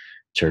JOT,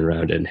 turn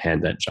around and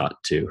hand that JOT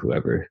to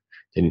whoever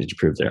they need to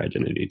prove their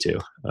identity to.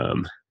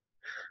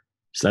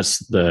 So that's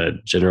the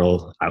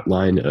general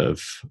outline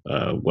of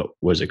what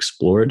was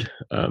explored.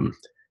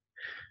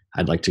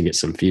 I'd like to get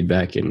some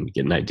feedback and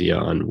get an idea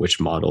on which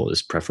model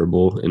is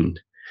preferable in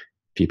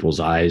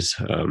people's eyes.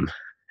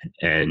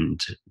 And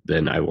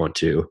then I want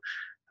to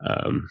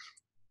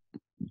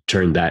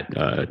turn that,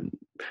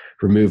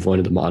 remove one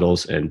of the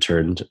models and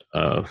turn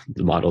the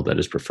model that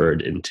is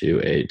preferred into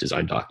a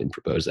design doc and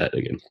propose that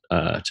again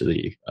to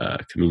the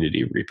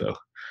community repo.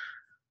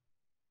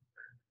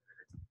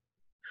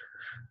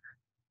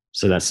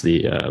 So that's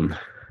the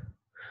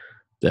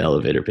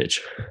elevator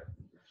pitch.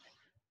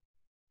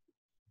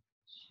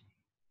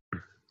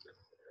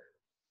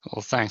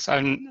 Well, thanks.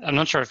 I'm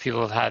not sure if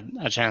people have had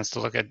a chance to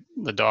look at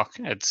the doc.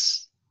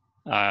 It's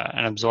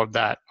and absorb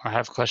that, or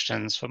have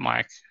questions for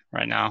Mike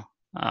right now.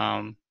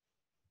 I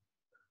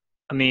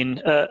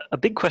mean, a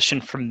big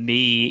question for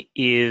me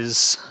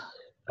is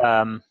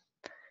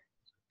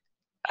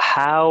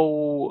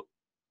how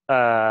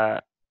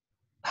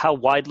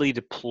widely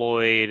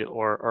deployed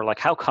or like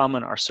how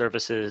common are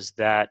services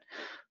that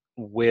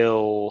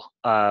will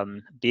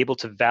be able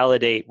to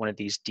validate one of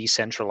these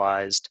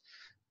decentralized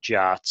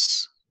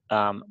JOTs,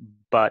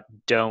 but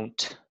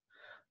don't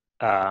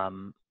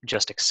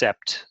just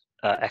accept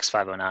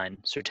X509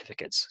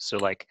 certificates. So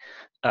like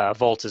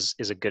Vault is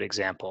a good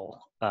example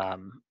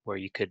where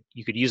you could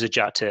use a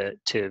JOT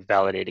to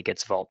validate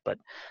against Vault, but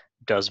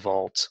does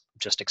Vault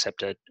just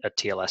accept a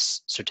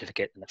TLS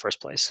certificate in the first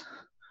place?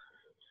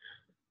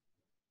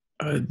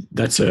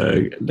 That's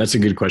a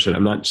good question.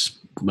 I'm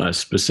not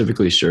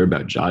specifically sure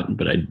about JOT,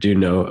 but I do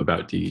know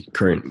about the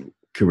current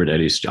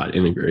Kubernetes JOT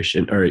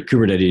integration or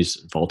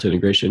Kubernetes Vault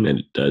integration, and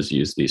it does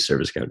use the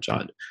service account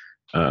JOT.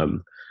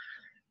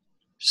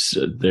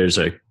 So there's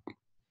a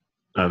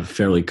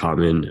fairly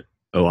common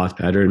OAuth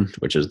pattern,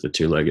 which is the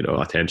two-legged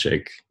OAuth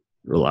handshake,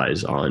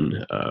 relies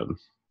on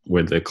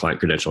where the client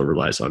credential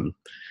relies on,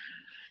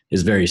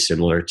 is very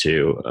similar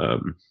to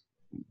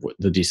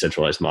the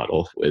decentralized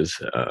model with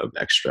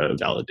extra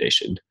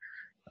validation.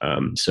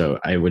 So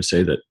I would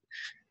say that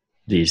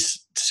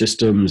these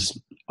systems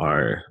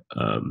are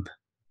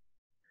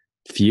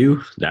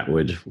few that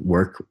would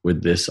work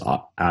with this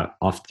out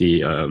of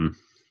the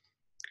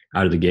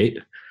gate,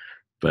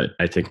 but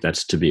I think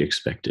that's to be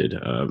expected.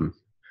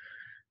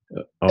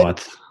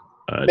 OAuth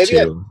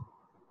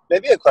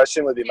maybe a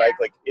question would be, Mike,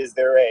 like,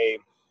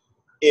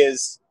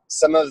 is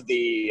some of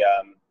the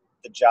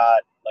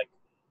JOT, like,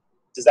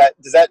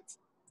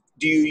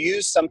 do you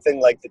use something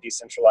like the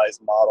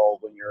decentralized model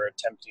when you're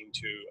attempting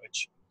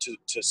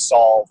to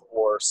solve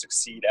or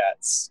succeed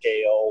at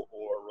scale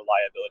or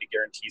reliability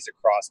guarantees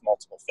across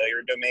multiple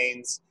failure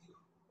domains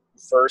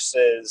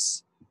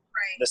versus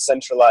the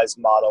centralized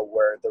model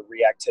where the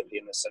reactivity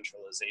and the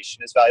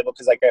centralization is valuable?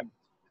 Because like I'm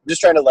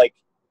just trying to like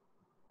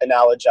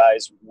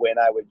analogize when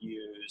I would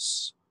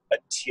use a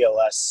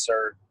TLS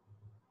cert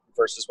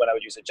versus when I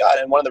would use a JOT.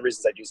 And one of the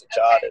reasons I'd use a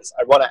JOT is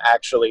I want to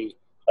actually,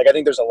 like, I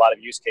think there's a lot of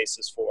use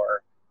cases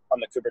for, on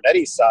the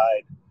Kubernetes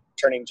side,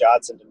 turning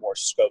JOTs into more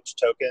scoped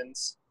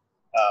tokens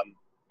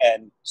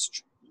and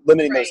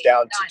limiting those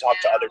down to talk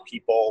to other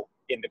people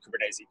in the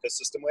Kubernetes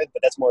ecosystem with.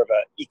 But that's more of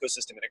an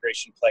ecosystem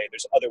integration play.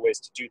 There's other ways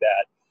to do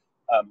that.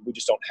 We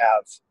just don't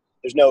have,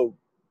 there's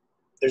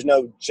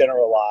no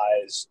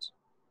generalized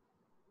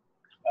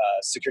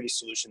security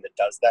solution that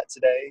does that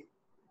today.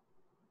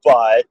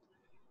 But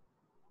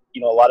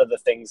you know, a lot of the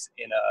things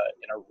in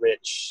a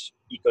rich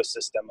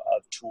ecosystem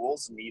of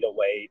tools need a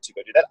way to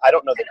go do that. I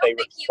don't know that they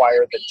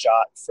require the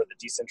JOT for the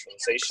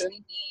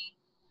decentralization,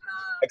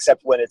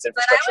 except when it's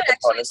infrastructure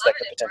components that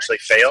could potentially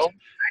fail.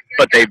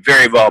 But they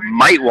very well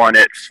might want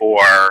it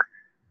for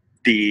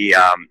the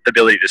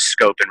ability to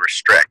scope and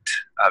restrict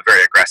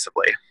very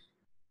aggressively.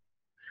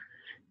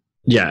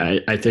 Yeah,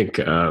 I think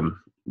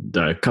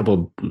the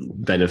couple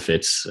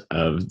benefits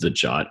of the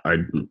JOT are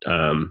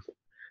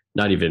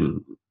not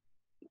even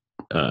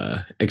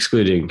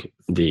excluding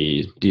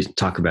the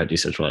talk about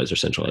decentralized or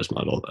centralized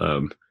model.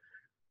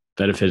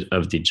 Benefit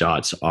of the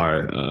JOTs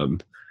are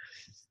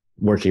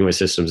working with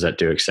systems that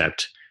do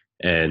accept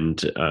and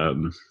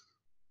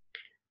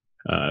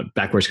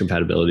backwards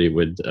compatibility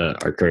with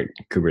our current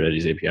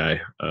Kubernetes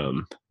API,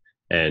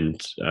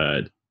 and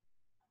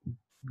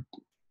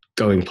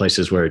going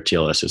places where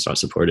TLS is not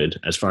supported.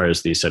 As far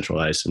as the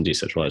centralized and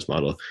decentralized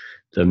model,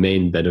 the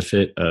main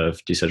benefit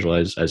of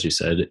decentralized, as you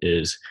said,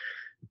 is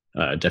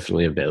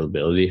definitely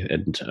availability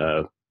and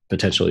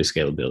potentially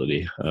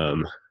scalability.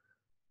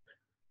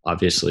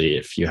 Obviously,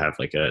 if you have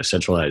like a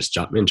centralized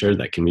job minter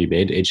that can be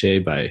made HA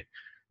by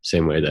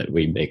same way that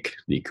we make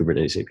the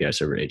Kubernetes API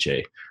server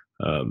HA,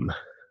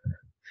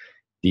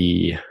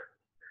 the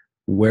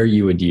where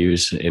you would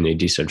use in a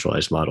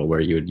decentralized model, where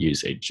you would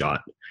use a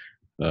JOT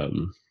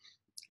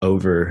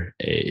over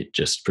a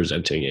just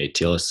presenting a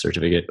TLS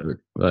certificate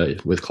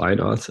with client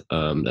auth,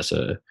 that's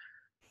a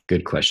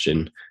good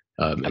question.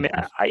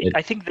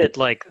 I think that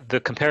like the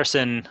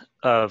comparison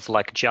of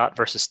like JOT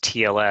versus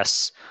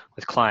TLS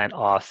with client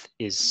auth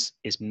is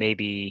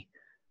maybe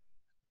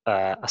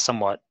a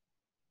somewhat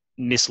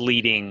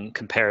misleading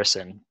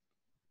comparison,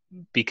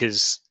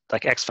 because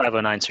like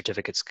X509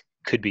 certificates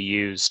could be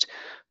used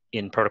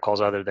in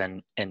protocols other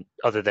than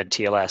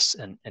TLS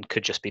and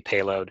could just be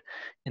payload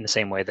in the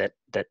same way that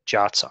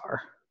JOTs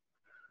are.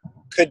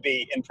 Could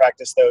be in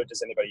practice though.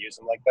 Does anybody use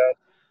them like that?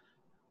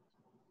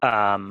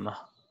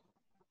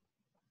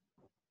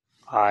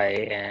 I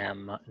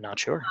am not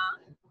sure.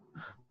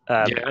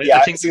 I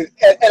think,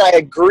 and I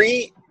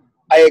agree.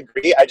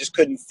 I just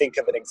couldn't think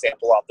of an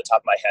example off the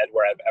top of my head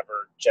where I've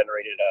ever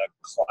generated a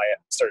client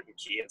certain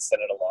key and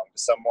sent it along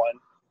to someone.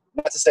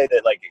 Not to say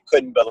that like it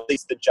couldn't, but at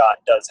least the JOT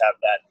does have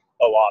that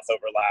OAuth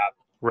overlap.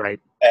 Right.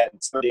 And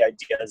some of the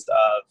ideas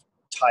of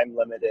time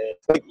limited,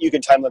 you can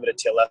time limit a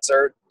TLS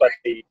cert, but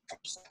the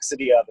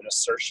complexity of an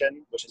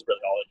assertion, which is really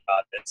all a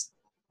JOT is,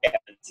 and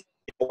it's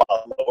a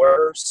lot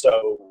lower.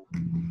 So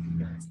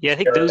yeah, I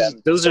think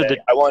those are the.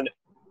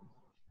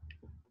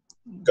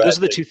 Those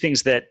are the two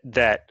things that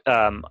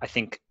I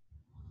think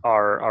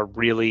are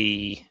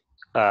really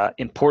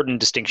important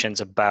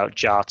distinctions about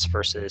JOTs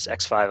versus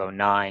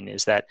X509,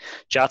 is that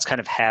JOTs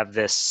kind of have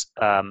this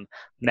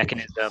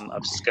mechanism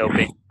of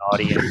scoping an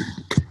audience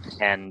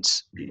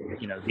and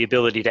the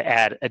ability to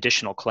add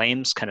additional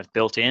claims kind of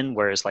built in,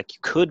 whereas like you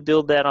could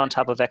build that on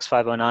top of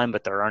X509,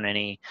 but there aren't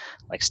any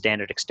like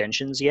standard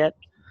extensions yet.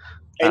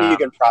 And you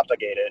can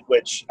propagate it,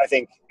 which I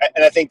think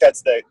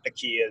that's the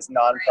key is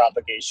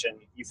non-propagation.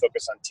 You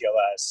focus on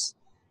TLS.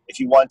 If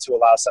you want to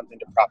allow something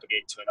to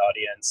propagate to an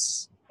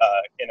audience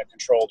in a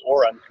controlled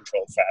or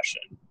uncontrolled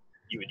fashion,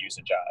 you would use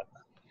a JOT.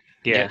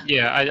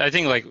 Yeah. I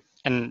think like,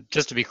 and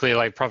just to be clear,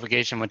 like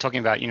propagation, we're talking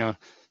about,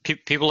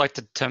 people like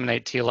to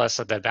terminate TLS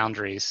at their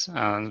boundaries.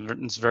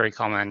 It's very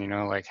common,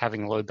 like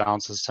having load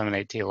balancers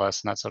terminate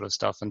TLS and that sort of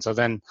stuff. And so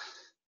then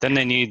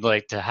they need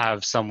like to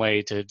have some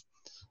way to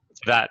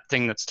that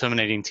thing that's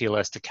terminating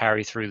TLS to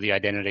carry through the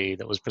identity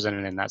that was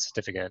presented in that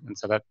certificate. And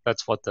so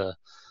that's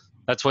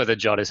where the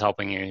JOT is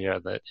helping you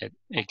here, that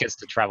it gets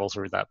to travel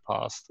through that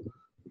path.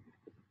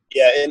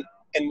 Yeah,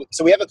 and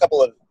so we have a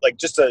couple of, like,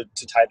 just to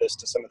tie this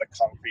to some of the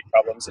concrete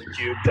problems in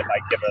Cube that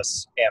might give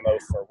us ammo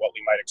for what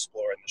we might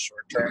explore in the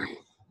short term.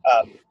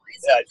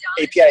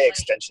 API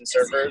extension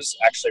servers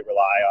actually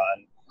rely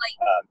on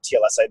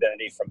TLS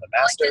identity from the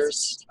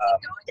masters.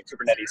 The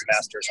Kubernetes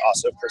masters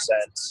also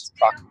present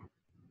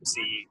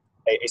proxy,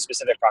 a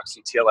specific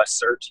proxy TLS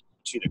cert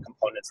to the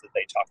components that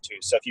they talk to.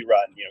 So if you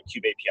run,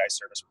 Kube API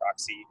service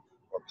proxy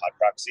or pod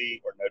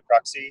proxy or node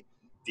proxy,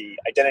 the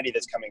identity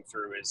that's coming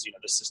through is,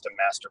 the system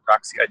master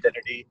proxy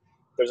identity.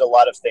 There's a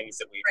lot of things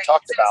that we've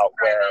talked about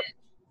where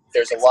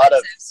there's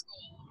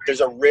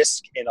a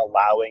risk in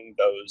allowing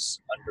those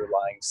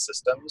underlying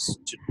systems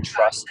to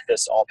trust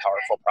this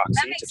all-powerful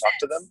proxy to talk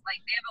to them.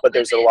 But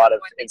there's a lot of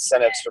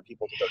incentives for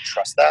people to go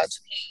trust that.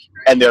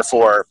 And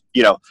therefore,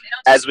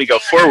 as we go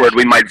forward,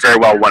 we might very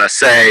well want to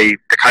say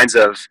the kinds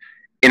of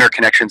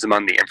interconnections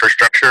among the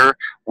infrastructure,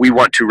 we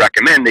want to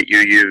recommend that you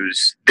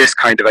use this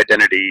kind of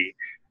identity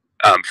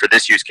for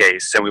this use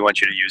case, and we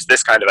want you to use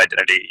this kind of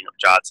identity,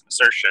 JOTs and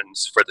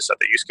assertions for this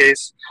other use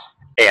case.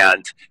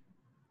 And,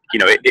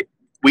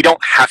 we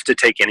don't have to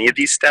take any of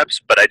these steps,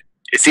 but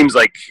it seems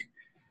like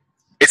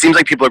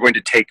people are going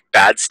to take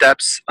bad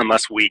steps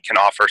unless we can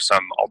offer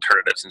some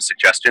alternatives and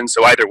suggestions.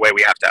 So either way,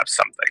 we have to have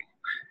something.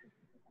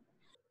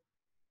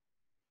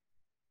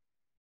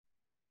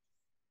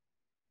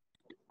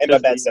 And by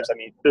bad steps, I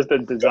mean, does the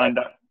design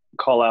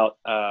call out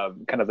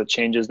kind of the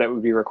changes that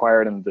would be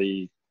required and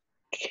the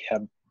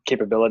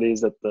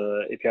capabilities that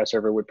the API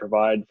server would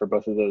provide for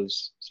both of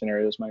those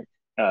scenarios, Mike?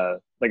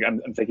 Like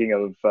I'm thinking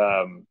of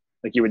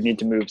like you would need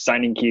to move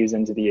signing keys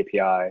into the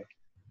API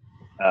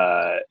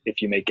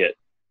if you make it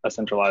a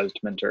centralized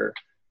minter,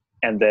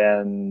 and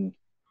then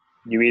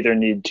you either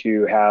need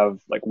to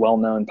have like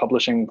well-known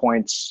publishing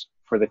points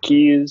for the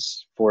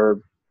keys for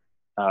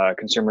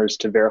consumers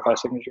to verify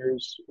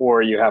signatures,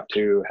 or you have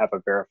to have a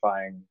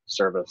verifying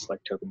service like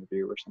token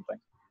review or something.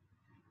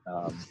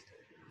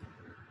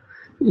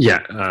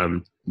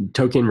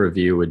 Token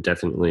review would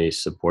definitely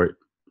support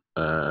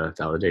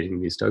validating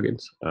these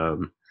tokens.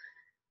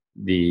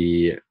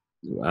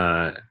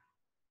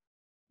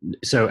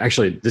 So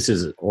actually, this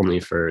is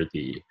only for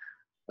the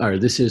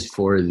this is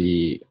for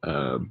the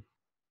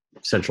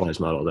centralized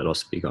model that I'll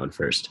speak on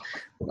first.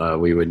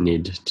 We would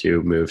need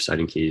to move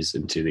signing keys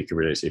into the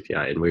Kubernetes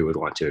API, and we would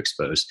want to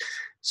expose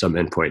some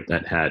endpoint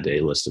that had a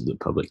list of the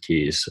public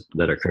keys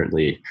that are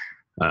currently,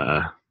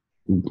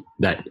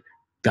 that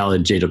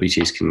valid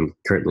JWTs can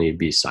currently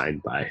be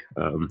signed by.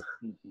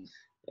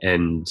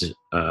 And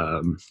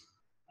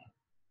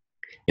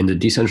in the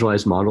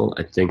decentralized model,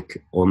 I think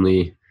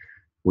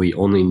we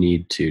only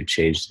need to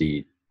change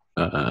the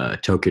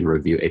token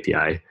review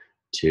API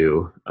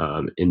to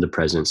in the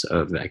presence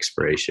of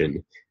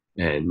expiration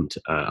and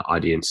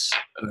audience,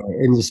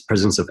 in this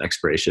presence of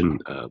expiration,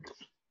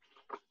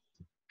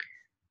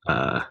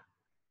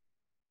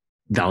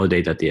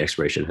 validate that the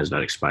expiration has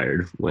not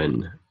expired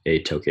when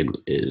a token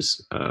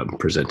is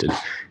presented,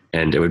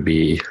 and it would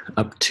be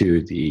up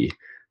to the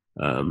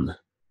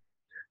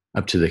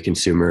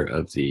consumer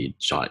of the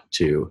JOT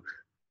to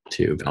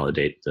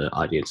validate the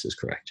audience is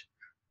correct.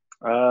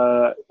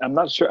 I'm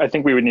not sure. I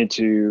think we would need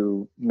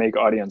to make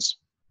audience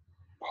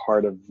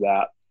part of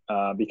that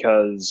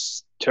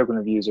because token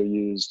reviews are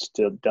used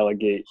to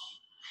delegate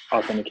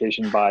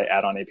authentication by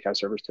add-on API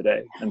servers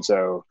today. And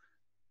so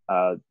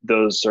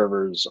those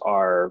servers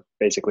are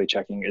basically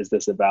checking, is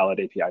this a valid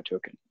API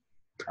token?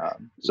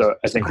 So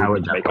I think we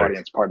would make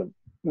audience part of,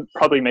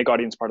 probably make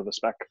audience part of the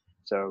spec.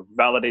 So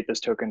validate this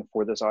token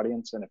for this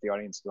audience, and if the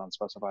audience is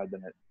unspecified,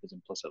 then it is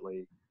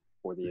implicitly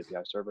for the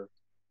API server.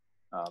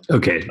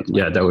 Okay,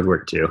 yeah, that would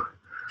work too.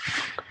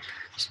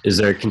 Is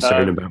there a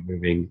concern about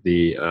moving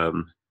the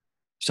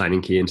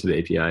signing key into the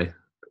API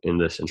in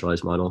the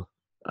centralized model,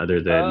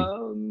 other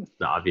than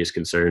the obvious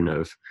concern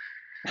of?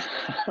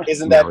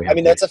 Isn't that? I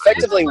mean, that's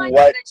effectively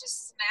what.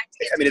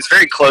 I mean, it's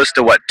very close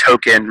to what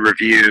token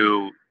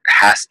review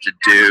has to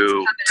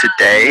do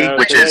today, no,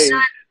 which today, is.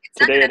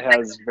 Today it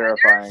has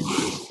verifying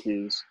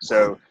keys.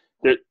 So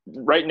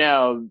right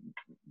now,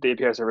 the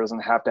API server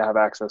doesn't have to have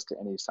access to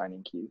any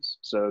signing keys.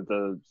 So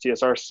the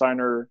CSR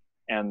signer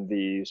and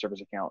the service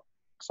account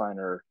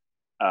signer,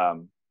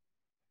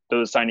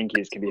 those signing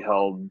keys can be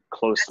held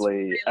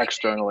closely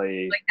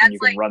externally, and you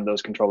can run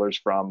those controllers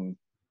from,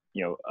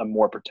 you know, a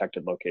more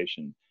protected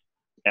location.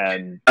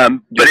 And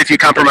but if you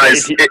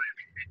compromise,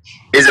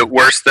 is it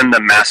worse than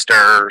the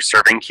master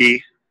serving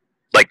key?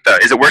 Like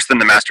is it worse than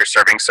the master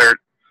serving cert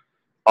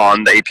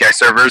on the API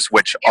servers,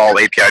 which all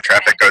API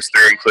traffic goes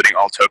through, including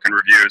all token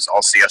reviews,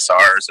 all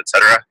CSRs,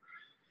 etc.?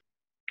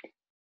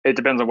 It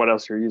depends on what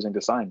else you're using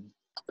to sign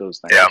those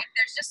things. Yeah.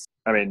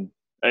 I mean,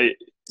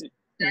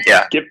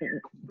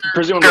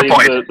 presumably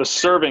the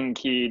serving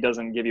key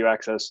doesn't give you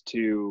access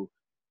to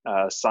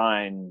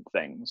sign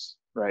things,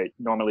 right?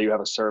 Normally you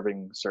have a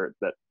serving cert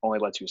that only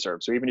lets you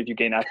serve. So even if you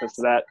gain access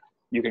to that,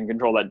 you can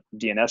control that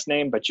DNS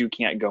name, but you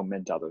can't go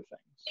mint other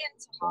things.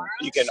 So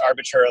you can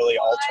arbitrarily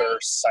alter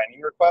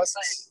signing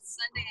requests.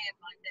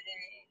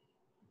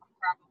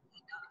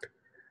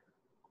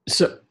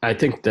 So I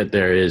think that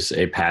there is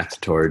a path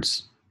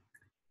towards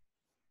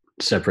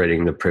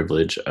separating the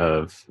privilege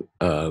of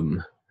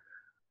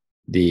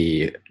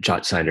the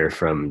JOT signer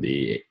from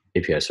the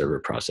API server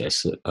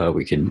process.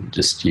 We can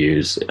just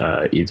use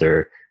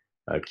either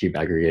a kube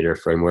aggregator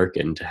framework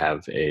and to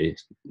have a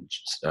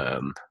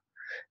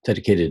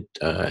dedicated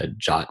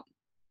JOT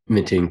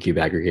minting kube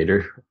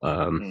aggregator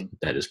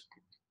that is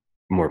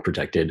more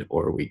protected,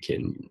 or we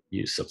can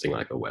use something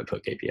like a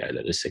webhook API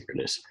that is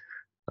synchronous.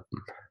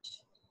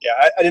 Yeah,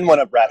 I didn't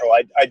want to rat hole.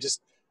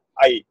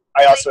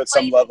 I also, at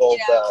some level,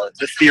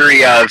 the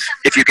theory of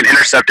if you can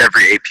intercept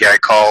every API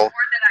call,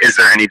 is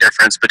there any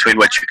difference between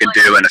what you can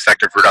do and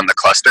effective root on the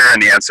cluster?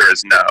 And the answer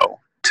is no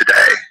today.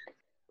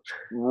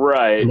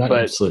 Right,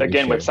 but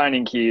again, sure. with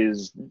signing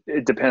keys,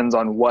 it depends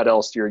on what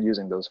else you're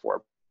using those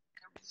for.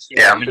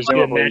 Yeah, I mean, you can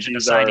imagine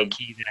a signing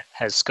key that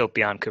has scope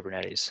beyond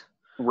Kubernetes.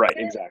 Right,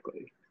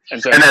 exactly.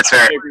 And so, and that's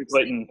fair. I agree,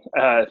 Clayton.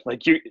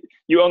 Like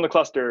you own the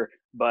cluster,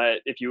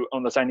 but if you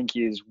own the signing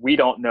keys, we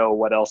don't know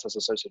what else is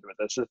associated with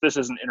this. If this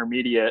is an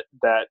intermediate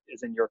that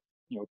is in your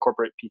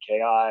corporate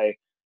PKI,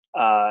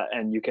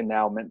 and you can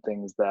now mint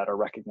things that are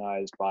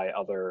recognized by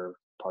other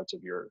parts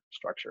of your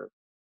structure,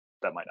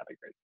 that might not be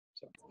great.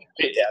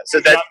 So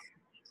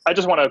I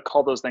just want to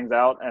call those things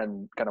out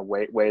and kind of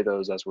weigh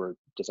those as we're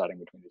deciding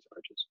between these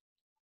approaches.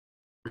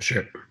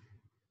 Sure.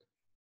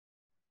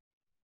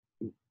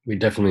 We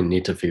definitely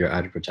need to figure out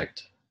how to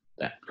protect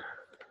that.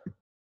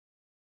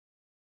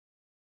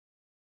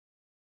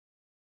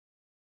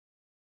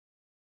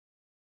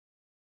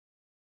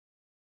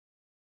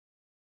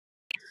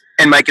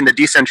 And Mike, in the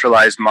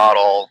decentralized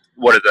model,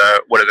 what are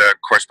the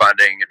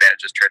corresponding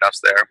advantages, trade-offs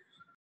there?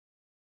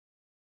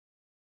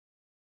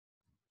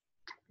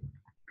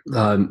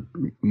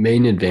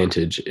 Main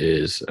advantage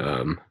is,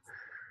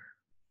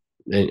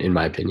 in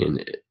my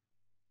opinion,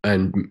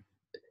 and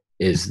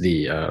is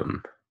the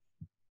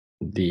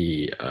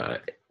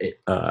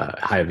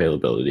high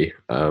availability.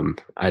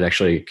 I'd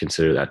actually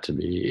consider that to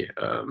be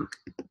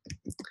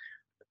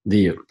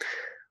the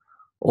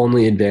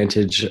only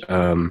advantage.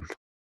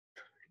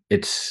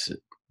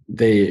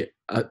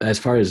 As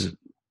far as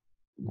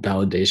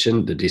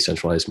validation, the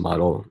decentralized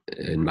model,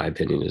 in my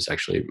opinion, is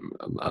actually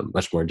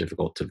much more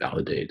difficult to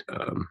validate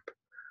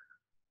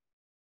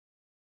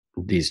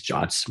these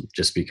JOTs,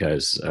 just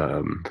because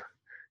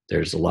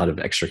there's a lot of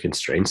extra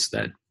constraints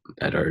that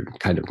are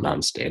kind of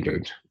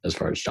non-standard as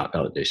far as JOT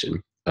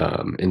validation.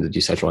 In the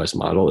decentralized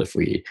model, if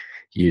we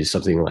use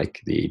something like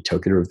the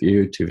token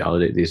review to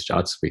validate these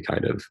JOTs, we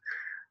kind of,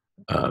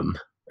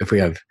 if we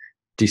have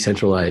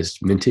decentralized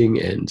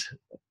minting and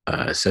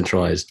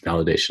centralized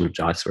validation of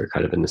JOTs, we're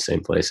kind of in the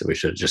same place, and we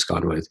should have just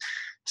gone with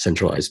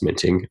centralized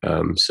minting.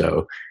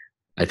 So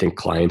I think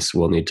clients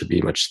will need to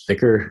be much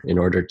thicker in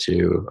order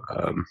to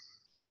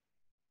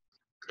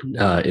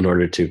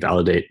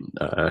validate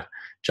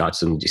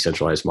JOTs in the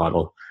decentralized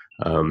model.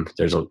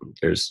 There's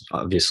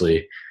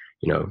obviously,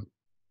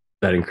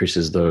 that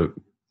increases the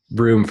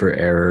room for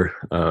error.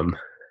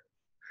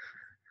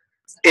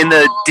 In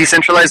the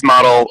decentralized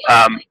model,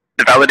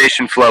 the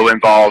validation flow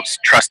involves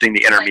trusting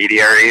the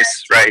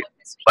intermediaries, right?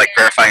 Like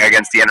verifying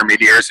against the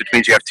intermediaries, which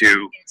means you have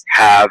to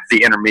have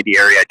the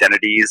intermediary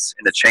identities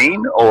in the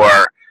chain,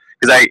 or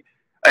because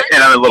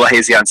and I'm a little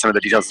hazy on some of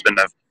the details. It's been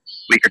a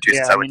week or two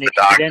since I went to the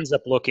doc. It ends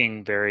up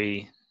looking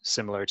very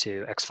similar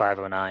to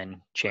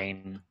X509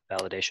 chain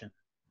validation.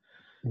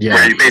 Yeah.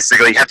 Where you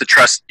basically have to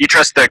trust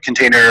the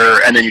container,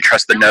 and then you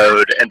trust the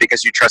node, and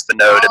because you trust the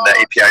node and the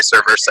API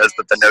server says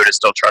that the node is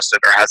still trusted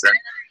or hasn't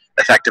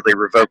effectively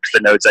revoked the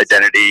node's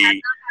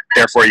identity,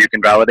 therefore you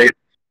can validate.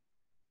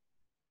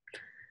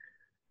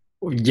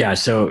 Yeah,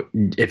 so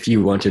if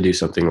you want to do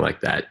something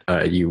like that,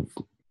 you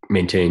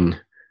maintain,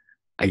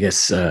 I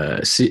guess,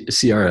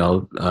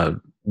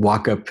 CRL,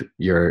 walk up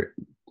your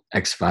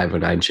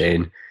X509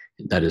 chain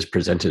that is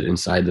presented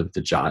inside of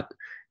the JOT.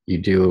 You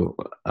do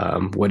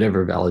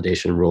whatever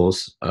validation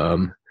rules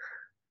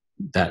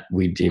that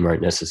we deem are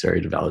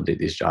necessary to validate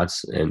these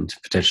JOTs, and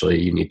potentially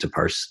you need to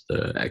parse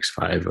the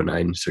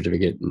X509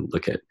 certificate and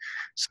look at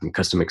some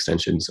custom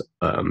extensions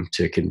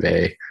to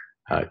convey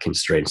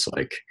constraints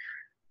like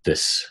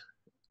this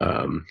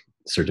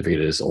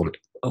certificate is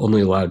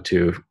only allowed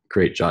to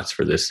create JOTs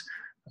for this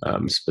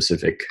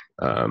specific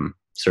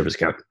service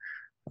account.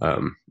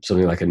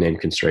 Something like a name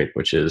constraint,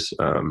 which is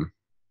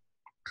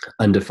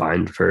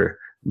undefined for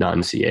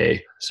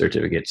non-CA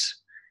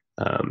certificates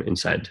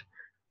inside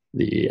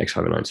the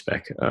X509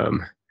 spec.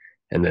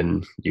 And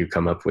then you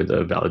come up with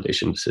a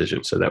validation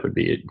decision. So that would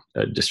be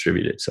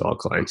distributed. So all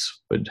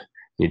clients would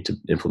need to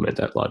implement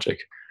that logic.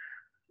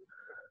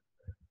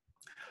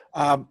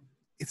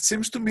 It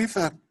seems to me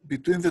that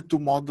between the two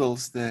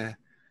models, the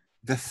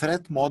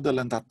threat model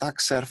and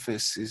attack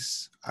surface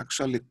is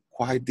actually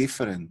quite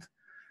different.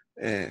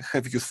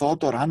 Have you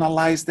thought or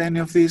analyzed any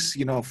of this?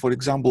 For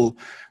example,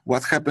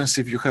 what happens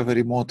if you have a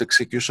remote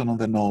execution on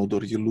the node,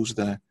 or you lose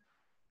the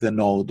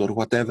node, or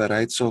whatever,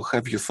 right? So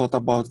have you thought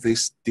about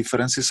these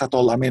differences at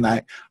all? I mean,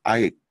 I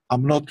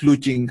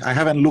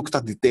haven't looked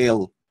at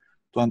detail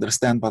to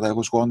understand, but I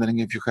was wondering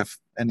if you have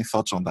any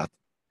thoughts on that.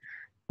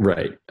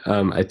 Right.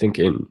 I think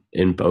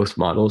in both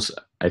models,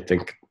 I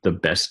think the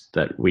best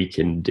that we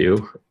can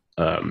do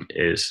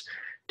is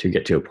to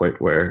get to a point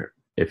where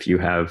if you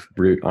have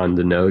root on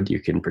the node, you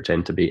can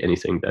pretend to be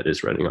anything that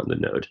is running on the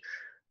node.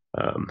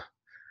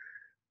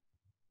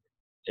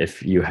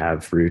 If you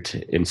have root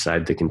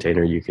inside the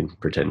container, you can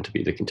pretend to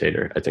be the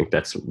container. I think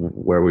that's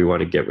where we want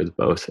to get with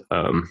both.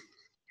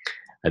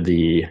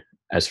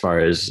 As far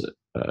as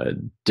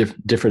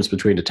difference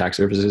between attack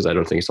surfaces, I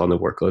don't think it's on the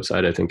workload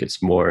side. I think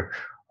it's more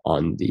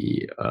on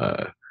the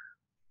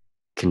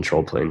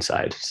control plane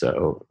side.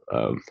 So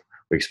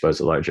we expose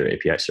a larger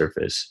API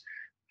surface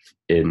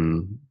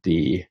in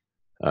the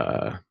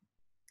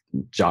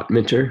JOT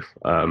minter,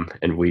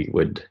 and we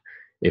would,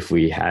 if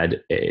we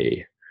had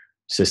a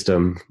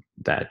system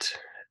that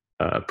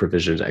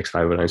provisions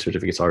X509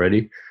 certificates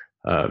already,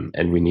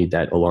 and we need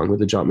that along with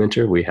the JOT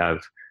minter, we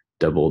have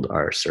doubled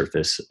our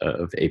surface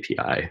of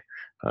API.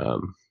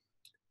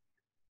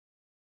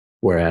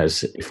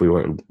 Whereas if we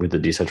went with the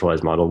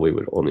decentralized model, we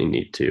would only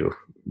need to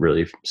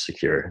really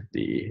secure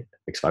the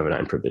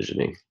X509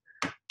 provisioning.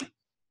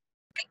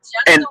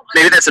 And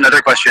maybe that's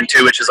another question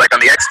too, which is like on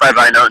the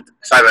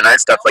X509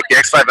 stuff, like the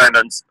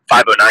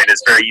X509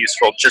 is very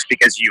useful just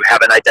because you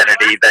have an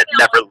identity that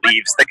never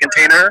leaves the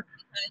container.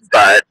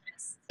 But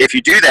if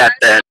you do that,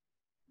 then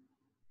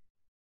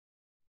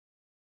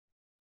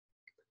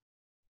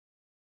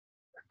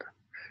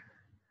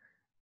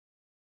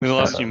we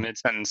lost you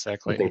mid-sentence, I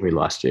think we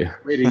lost you.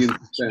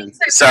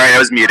 Sorry, I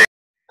was muting.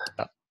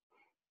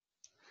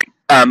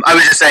 I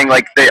was just saying,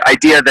 like, the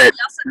idea that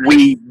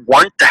we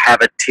want to have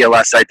a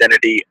TLS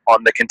identity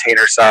on the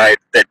container side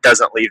that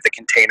doesn't leave the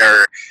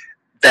container,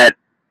 that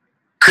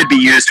could be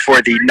used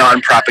for the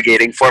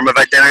non-propagating form of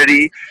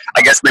identity.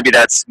 I guess maybe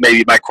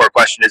my core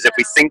question is, if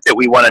we think that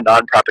we want a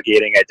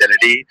non-propagating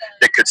identity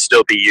that could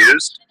still be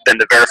used, then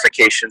the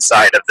verification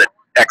side of the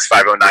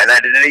X509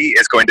 identity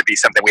is going to be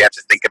something we have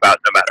to think about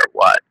no matter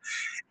what.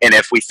 And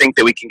if we think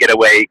that we can get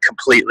away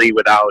completely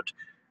without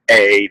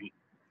a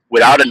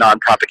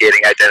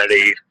non-propagating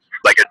identity,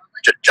 like a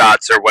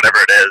JOTS or whatever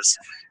it is,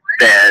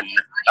 then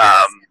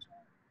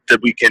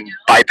that we can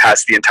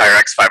bypass the entire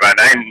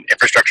X509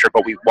 infrastructure,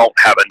 but we won't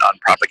have a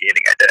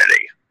non-propagating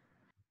identity.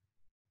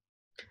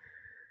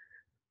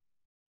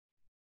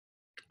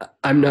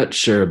 I'm not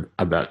sure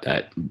about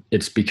that.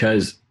 It's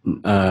because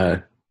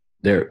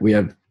we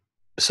have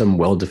some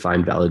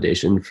well-defined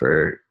validation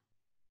for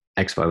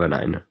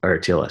X509 or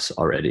TLS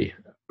already.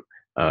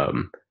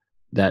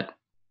 That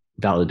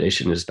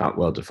validation is not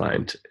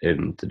well-defined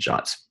in the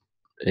JOTs,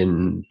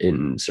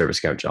 in service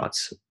account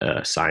JOTs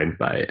signed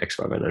by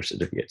X509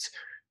 certificates.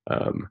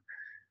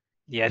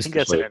 Yeah, I think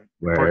that's an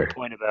important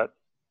point about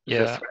the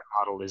threat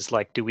model is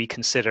like, do we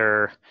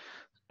consider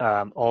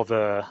all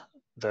the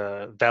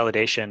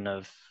validation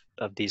of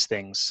these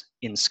things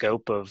in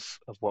scope of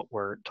what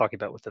we're talking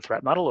about with the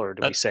threat model, or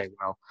do we say,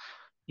 well,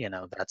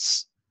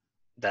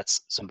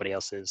 that's somebody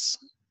else's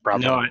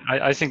problem? No,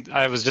 I think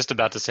I was just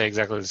about to say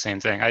exactly the same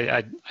thing.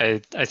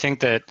 I think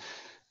that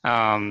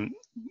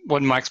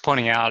what Mike's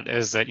pointing out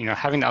is that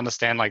having to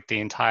understand like the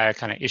entire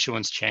kind of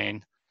issuance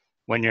chain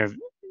when you're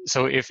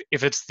so if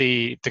it's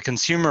the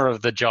consumer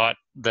of the JOT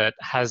that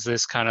has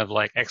this kind of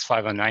like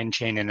X509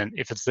 chain, and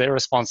if it's their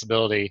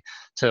responsibility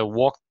to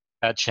walk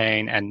that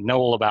chain and know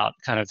all about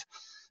kind of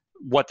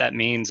what that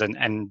means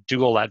and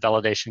do all that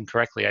validation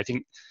correctly, I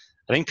think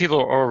people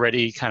are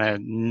already kind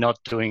of not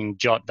doing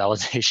JOT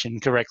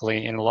validation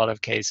correctly in a lot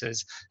of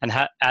cases, and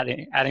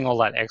adding all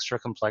that extra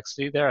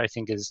complexity there, I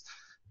think is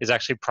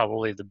actually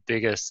probably the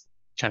biggest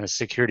kind of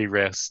security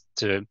risk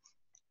to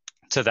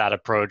that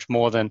approach,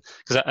 more than,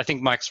 because I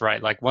think Mike's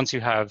right. Like once you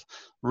have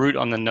root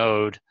on the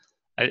node,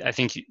 I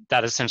think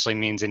that essentially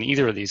means in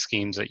either of these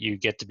schemes that you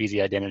get to be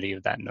the identity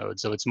of that node.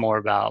 So it's more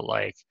about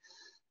like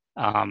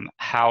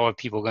how are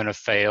people going to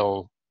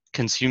fail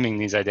consuming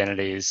these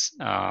identities,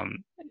 by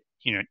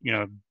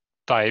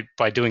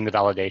doing the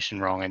validation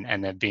wrong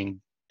and there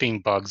being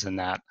bugs in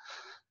that,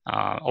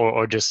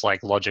 or just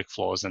like logic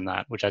flaws in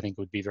that, which I think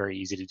would be very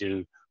easy to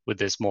do with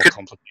this more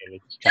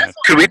complicated kind of.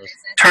 Could we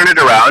turn it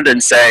around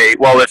and say,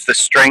 well, if the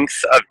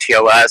strength of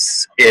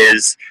TLS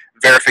is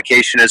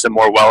verification is a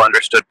more well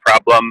understood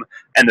problem,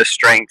 and the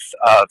strength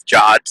of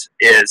JOT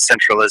is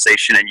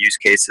centralization and use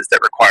cases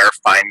that require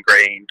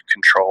fine-grained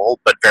control,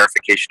 but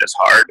verification is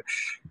hard,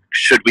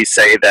 should we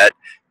say that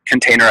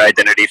container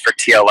identity for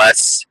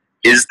TLS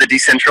is the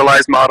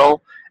decentralized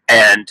model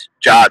and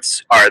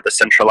JOTs are the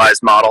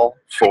centralized model?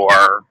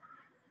 For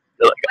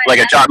like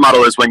a JOT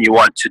model is when you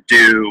want to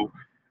do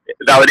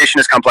validation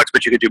is complex,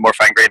 but you could do more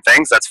fine-grained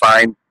things. That's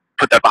fine.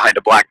 Put that behind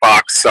a black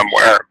box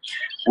somewhere.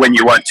 When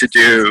you want to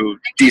do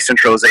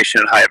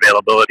decentralization and high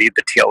availability,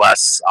 the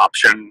TLS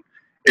option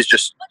is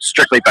just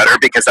strictly better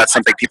because that's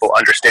something people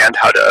understand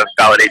how to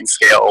validate and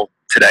scale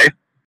today.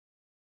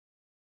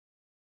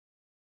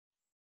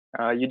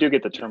 You do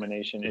get the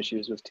termination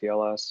issues with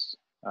TLS.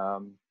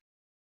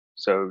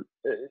 So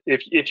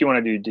if you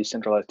want to do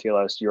decentralized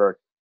TLS, you're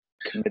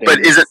committing. But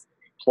isn't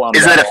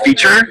that a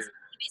feature?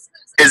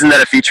 Isn't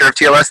that a feature of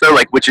TLS though?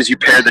 Like, which is you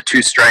pair the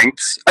two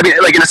strengths. I mean,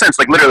 like in a sense,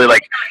 like literally,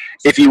 like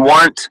if you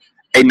want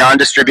a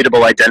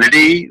non-distributable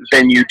identity,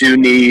 then you do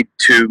need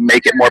to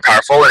make it more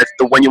powerful. And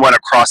when you want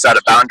to cross out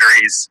of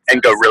boundaries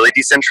and go really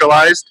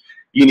decentralized,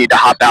 you need to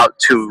hop out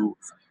to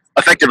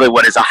effectively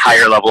what is a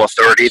higher level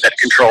authority that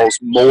controls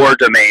more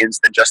domains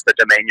than just the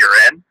domain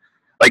you're in.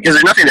 Like, because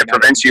there's nothing that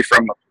prevents you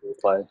from.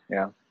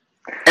 Yeah.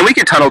 And we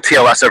can tunnel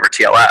TLS over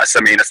TLS.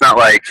 I mean, it's not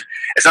like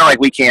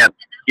we can't,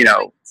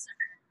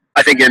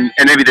 I think, and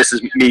maybe this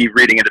is me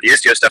reading into the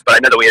Istio stuff, but I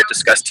know that we had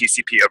discussed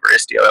TCP over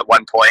Istio at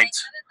one point.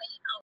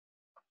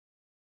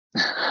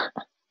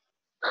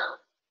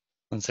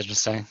 That's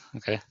interesting.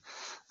 Okay.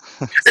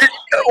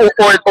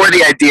 or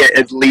the idea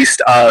at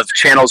least of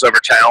channels over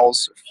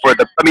channels for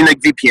like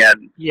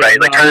VPN, right?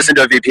 Like turn this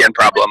into a VPN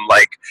problem.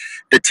 Like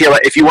the TLS,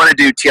 if you want to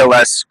do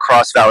TLS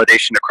cross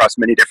validation across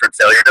many different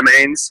failure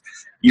domains,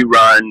 you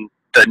run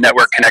the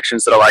network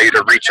connections that allow you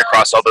to reach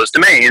across all those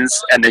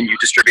domains, and then you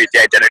distribute the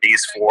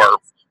identities for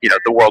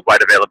the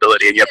worldwide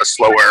availability, and you have a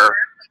slower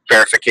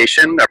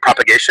verification or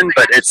propagation,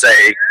 but it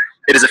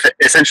is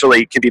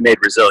essentially can be made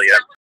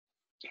resilient.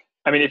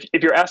 I mean,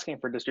 if you're asking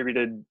for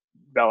distributed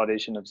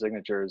validation of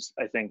signatures,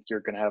 I think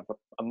you're going to have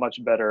a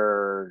much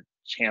better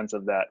chance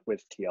of that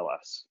with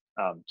TLS,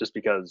 just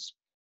because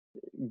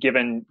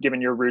given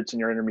your roots and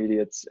your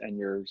intermediates and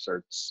your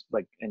certs,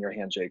 like, and your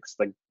handshakes,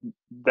 like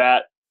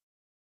that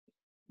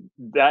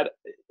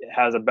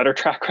has a better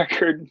track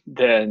record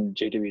than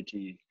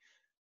JWT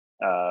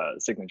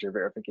signature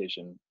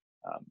verification.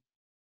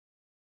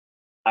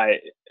 I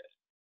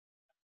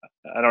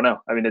don't know.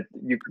 I mean,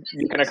 you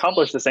can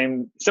accomplish the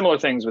similar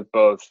things with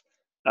both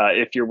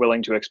if you're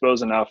willing to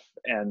expose enough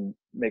and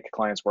make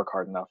clients work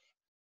hard enough.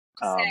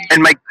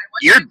 And Mike,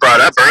 you had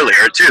brought up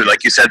earlier too,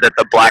 like you said that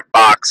the black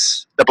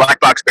box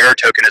bearer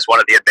token is one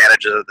of the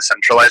advantages of the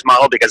centralized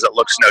model because it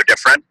looks no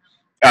different.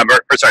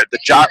 The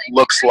JOT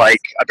looks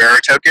like a bearer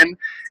token,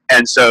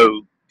 and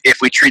so if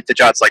we treat the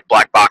JOTs like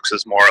black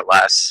boxes more or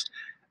less,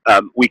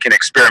 we can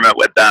experiment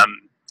with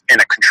them in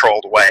a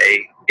controlled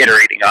way,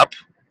 iterating up,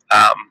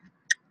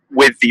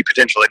 with the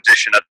potential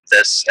addition of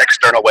this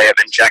external way of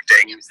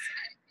injecting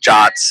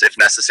JOTs if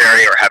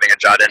necessary, or having a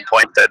JOT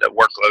endpoint that a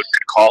workload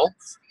could call.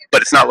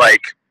 But it's not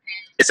like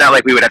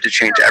we would have to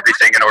change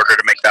everything in order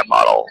to make that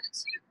model,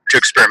 to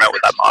experiment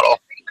with that model.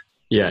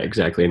 Yeah,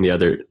 exactly.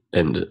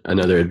 And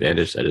another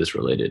advantage that is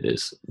related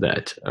is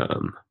that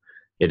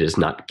it is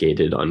not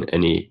gated on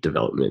any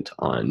development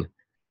on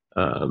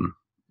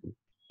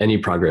any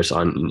progress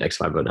on an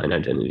X509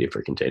 identity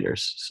for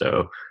containers.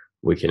 So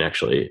we can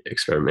actually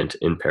experiment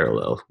in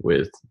parallel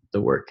with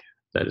the work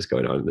that is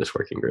going on in this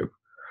working group.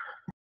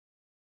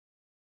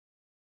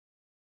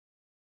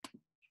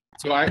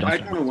 So I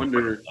kind of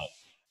wonder.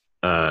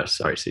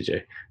 Sorry,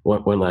 CJ.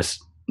 One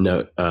last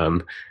note.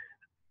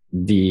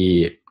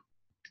 The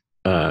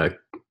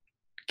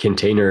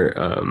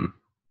container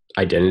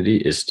identity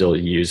is still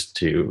used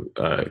to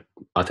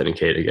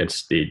authenticate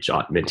against the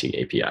JOT minting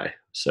API.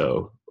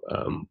 So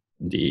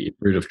the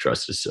root of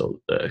trust is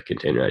still the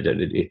container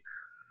identity.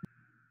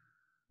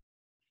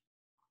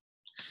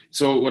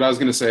 So what I was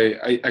going to say,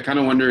 I kind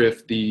of wonder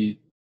if the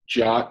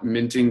JOT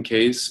minting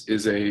case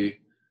is a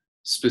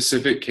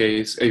specific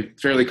case, a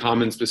fairly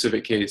common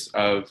specific case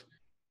of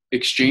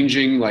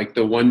exchanging like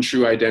the one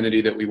true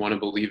identity that we want to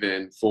believe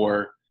in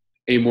for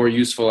a more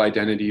useful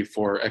identity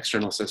for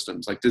external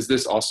systems. Like, does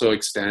this also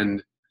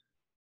extend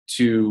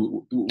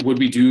to, would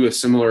we do a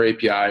similar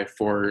API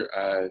for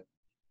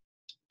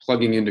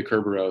plugging into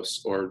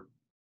Kerberos or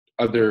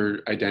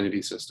other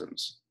identity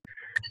systems?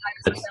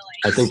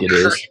 I think it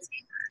is.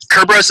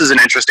 Kerberos is an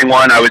interesting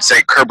one. I would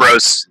say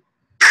Kerberos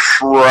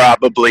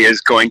probably is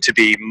going to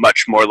be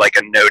much more like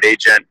a node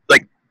agent.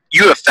 Like,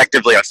 you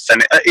effectively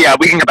authenticate. Yeah,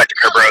 we can go back to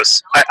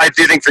Kerberos. I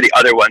do think for the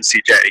other one,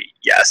 CJ,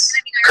 yes.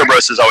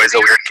 Kerberos is always a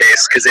weird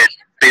case because it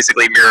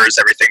basically mirrors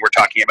everything we're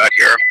talking about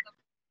here.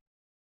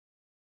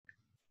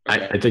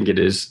 I think it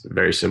is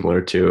very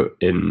similar to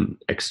an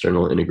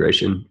external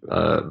integration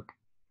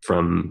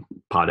from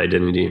pod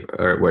identity,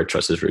 or where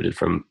trust is rooted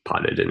from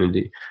pod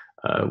identity.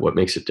 What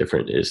makes it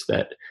different is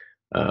that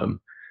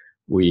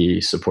we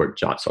support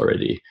JOTs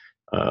already.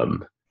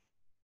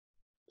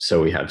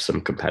 So we have some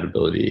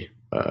compatibility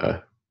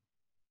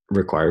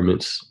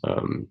requirements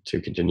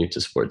to continue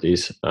to support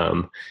these.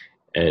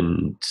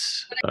 And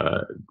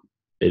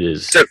it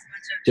is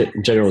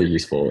generally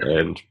useful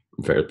and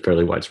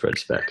fairly widespread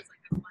spec.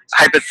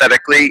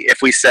 Hypothetically,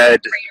 if we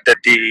said that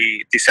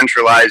the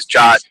decentralized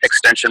JOT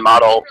extension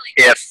model,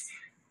 if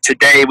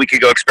today we could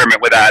go experiment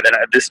with that, and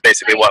this is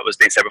basically what was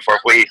being said before,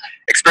 if we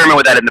experiment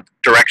with that in the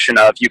direction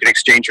of you can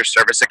exchange your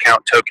service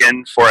account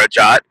token for a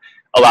JOT,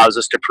 allows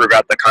us to prove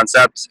out the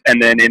concept,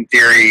 and then in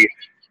theory,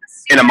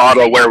 in a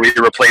model where we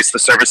replace the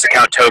service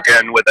account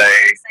token with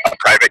a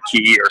private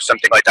key or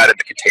something like that in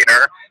the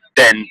container,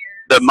 then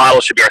the model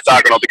should be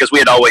orthogonal, because we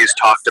had always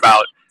talked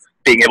about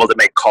being able to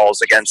make calls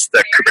against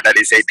the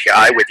Kubernetes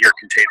API with your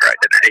container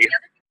identity.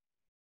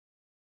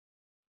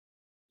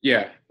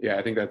 Yeah,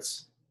 I think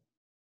that's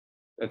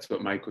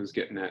what Mike was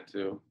getting at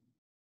too.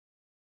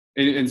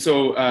 And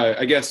so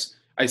I guess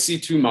I see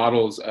two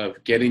models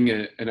of getting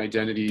an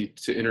identity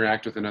to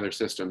interact with another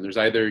system. There's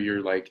either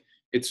you're like,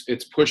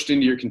 it's pushed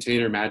into your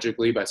container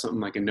magically by something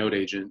like a node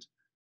agent,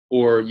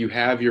 or you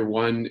have your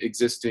one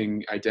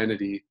existing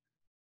identity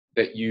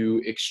that you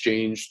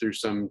exchange through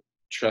some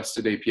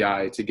trusted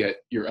API to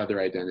get your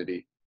other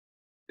identity.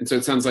 And so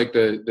it sounds like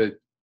the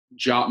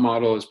JOT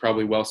model is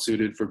probably well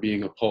suited for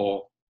being a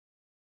pull.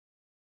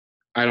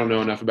 I don't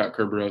know enough about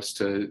Kerberos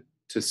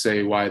to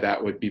say why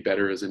that would be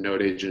better as a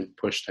node agent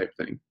push type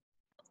thing.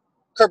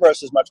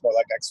 Kerberos is much more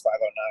like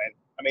X509.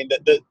 I mean,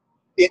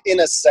 in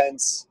a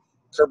sense,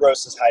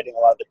 Kerberos is hiding a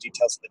lot of the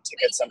details of the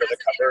tickets under the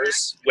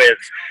covers, with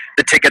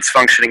the tickets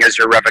functioning as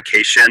your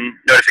revocation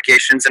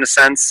notifications in a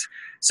sense.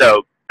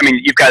 So, I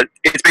mean,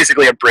 it's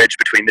basically a bridge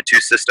between the two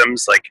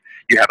systems. Like,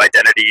 you have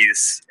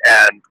identities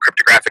and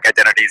cryptographic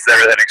identities that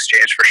are then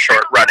exchanged for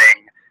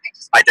short-running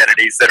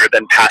identities that are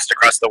then passed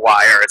across the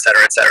wire, et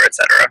cetera, et cetera, et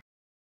cetera.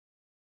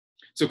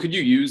 So could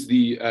you use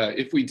the,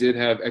 if we did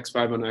have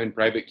X509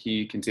 private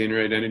key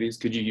container identities,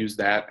 could you use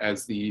that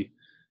as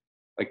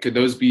could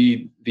those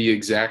be the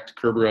exact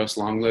Kerberos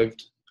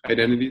long-lived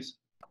identities?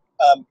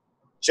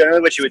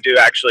 Generally what you would do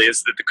actually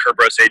is that the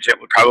Kerberos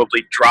agent would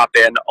probably drop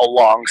in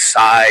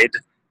alongside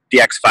the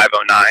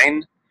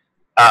X509.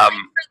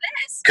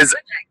 Because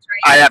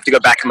I have to go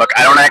back and look.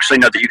 I don't actually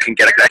know that you can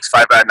get an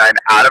X509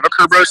 out of a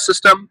Kerberos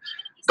system,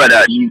 but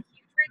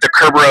the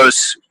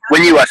Kerberos,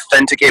 when you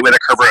authenticate with a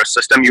Kerberos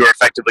system, you are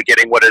effectively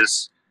getting what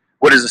is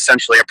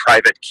essentially a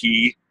private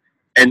key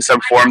in some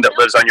form that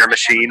lives on your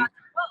machine.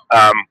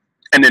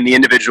 And then the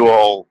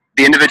individual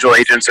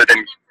agents are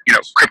then,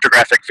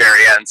 cryptographic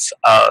variants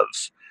of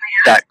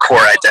that core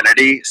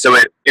identity. So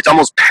it's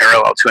almost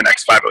parallel to an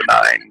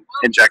X509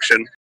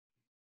 injection.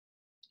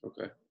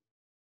 Okay.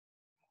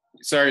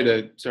 Sorry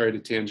to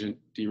tangent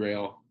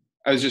derail.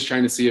 I was just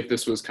trying to see if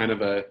this was kind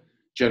of a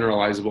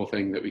generalizable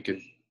thing that we could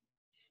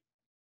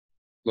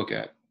look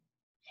at.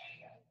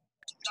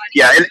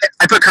 Yeah, and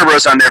I put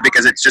Kerberos on there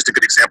because it's just a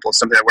good example of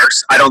something that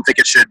works. I don't think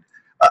it should.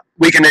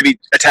 We can maybe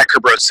attack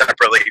Kerberos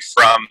separately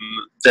from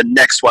the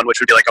next one, which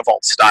would be like a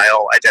vault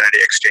style identity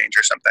exchange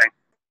or something.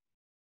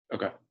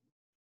 Okay.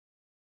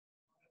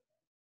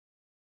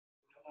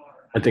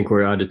 I think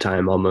we're out of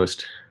time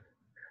almost.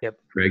 Yep.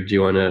 Greg, do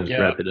you want to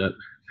wrap it up?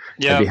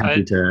 Yeah. I'd be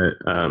happy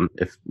to,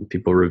 if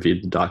people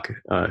reviewed the doc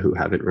who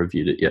haven't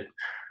reviewed it yet.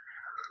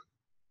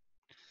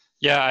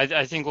 Yeah,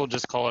 I think we'll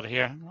just call it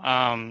here.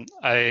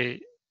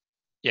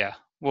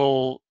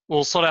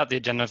 We'll sort out the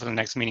agenda for the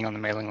next meeting on the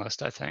mailing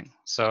list, I think.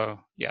 So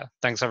yeah,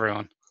 thanks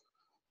everyone.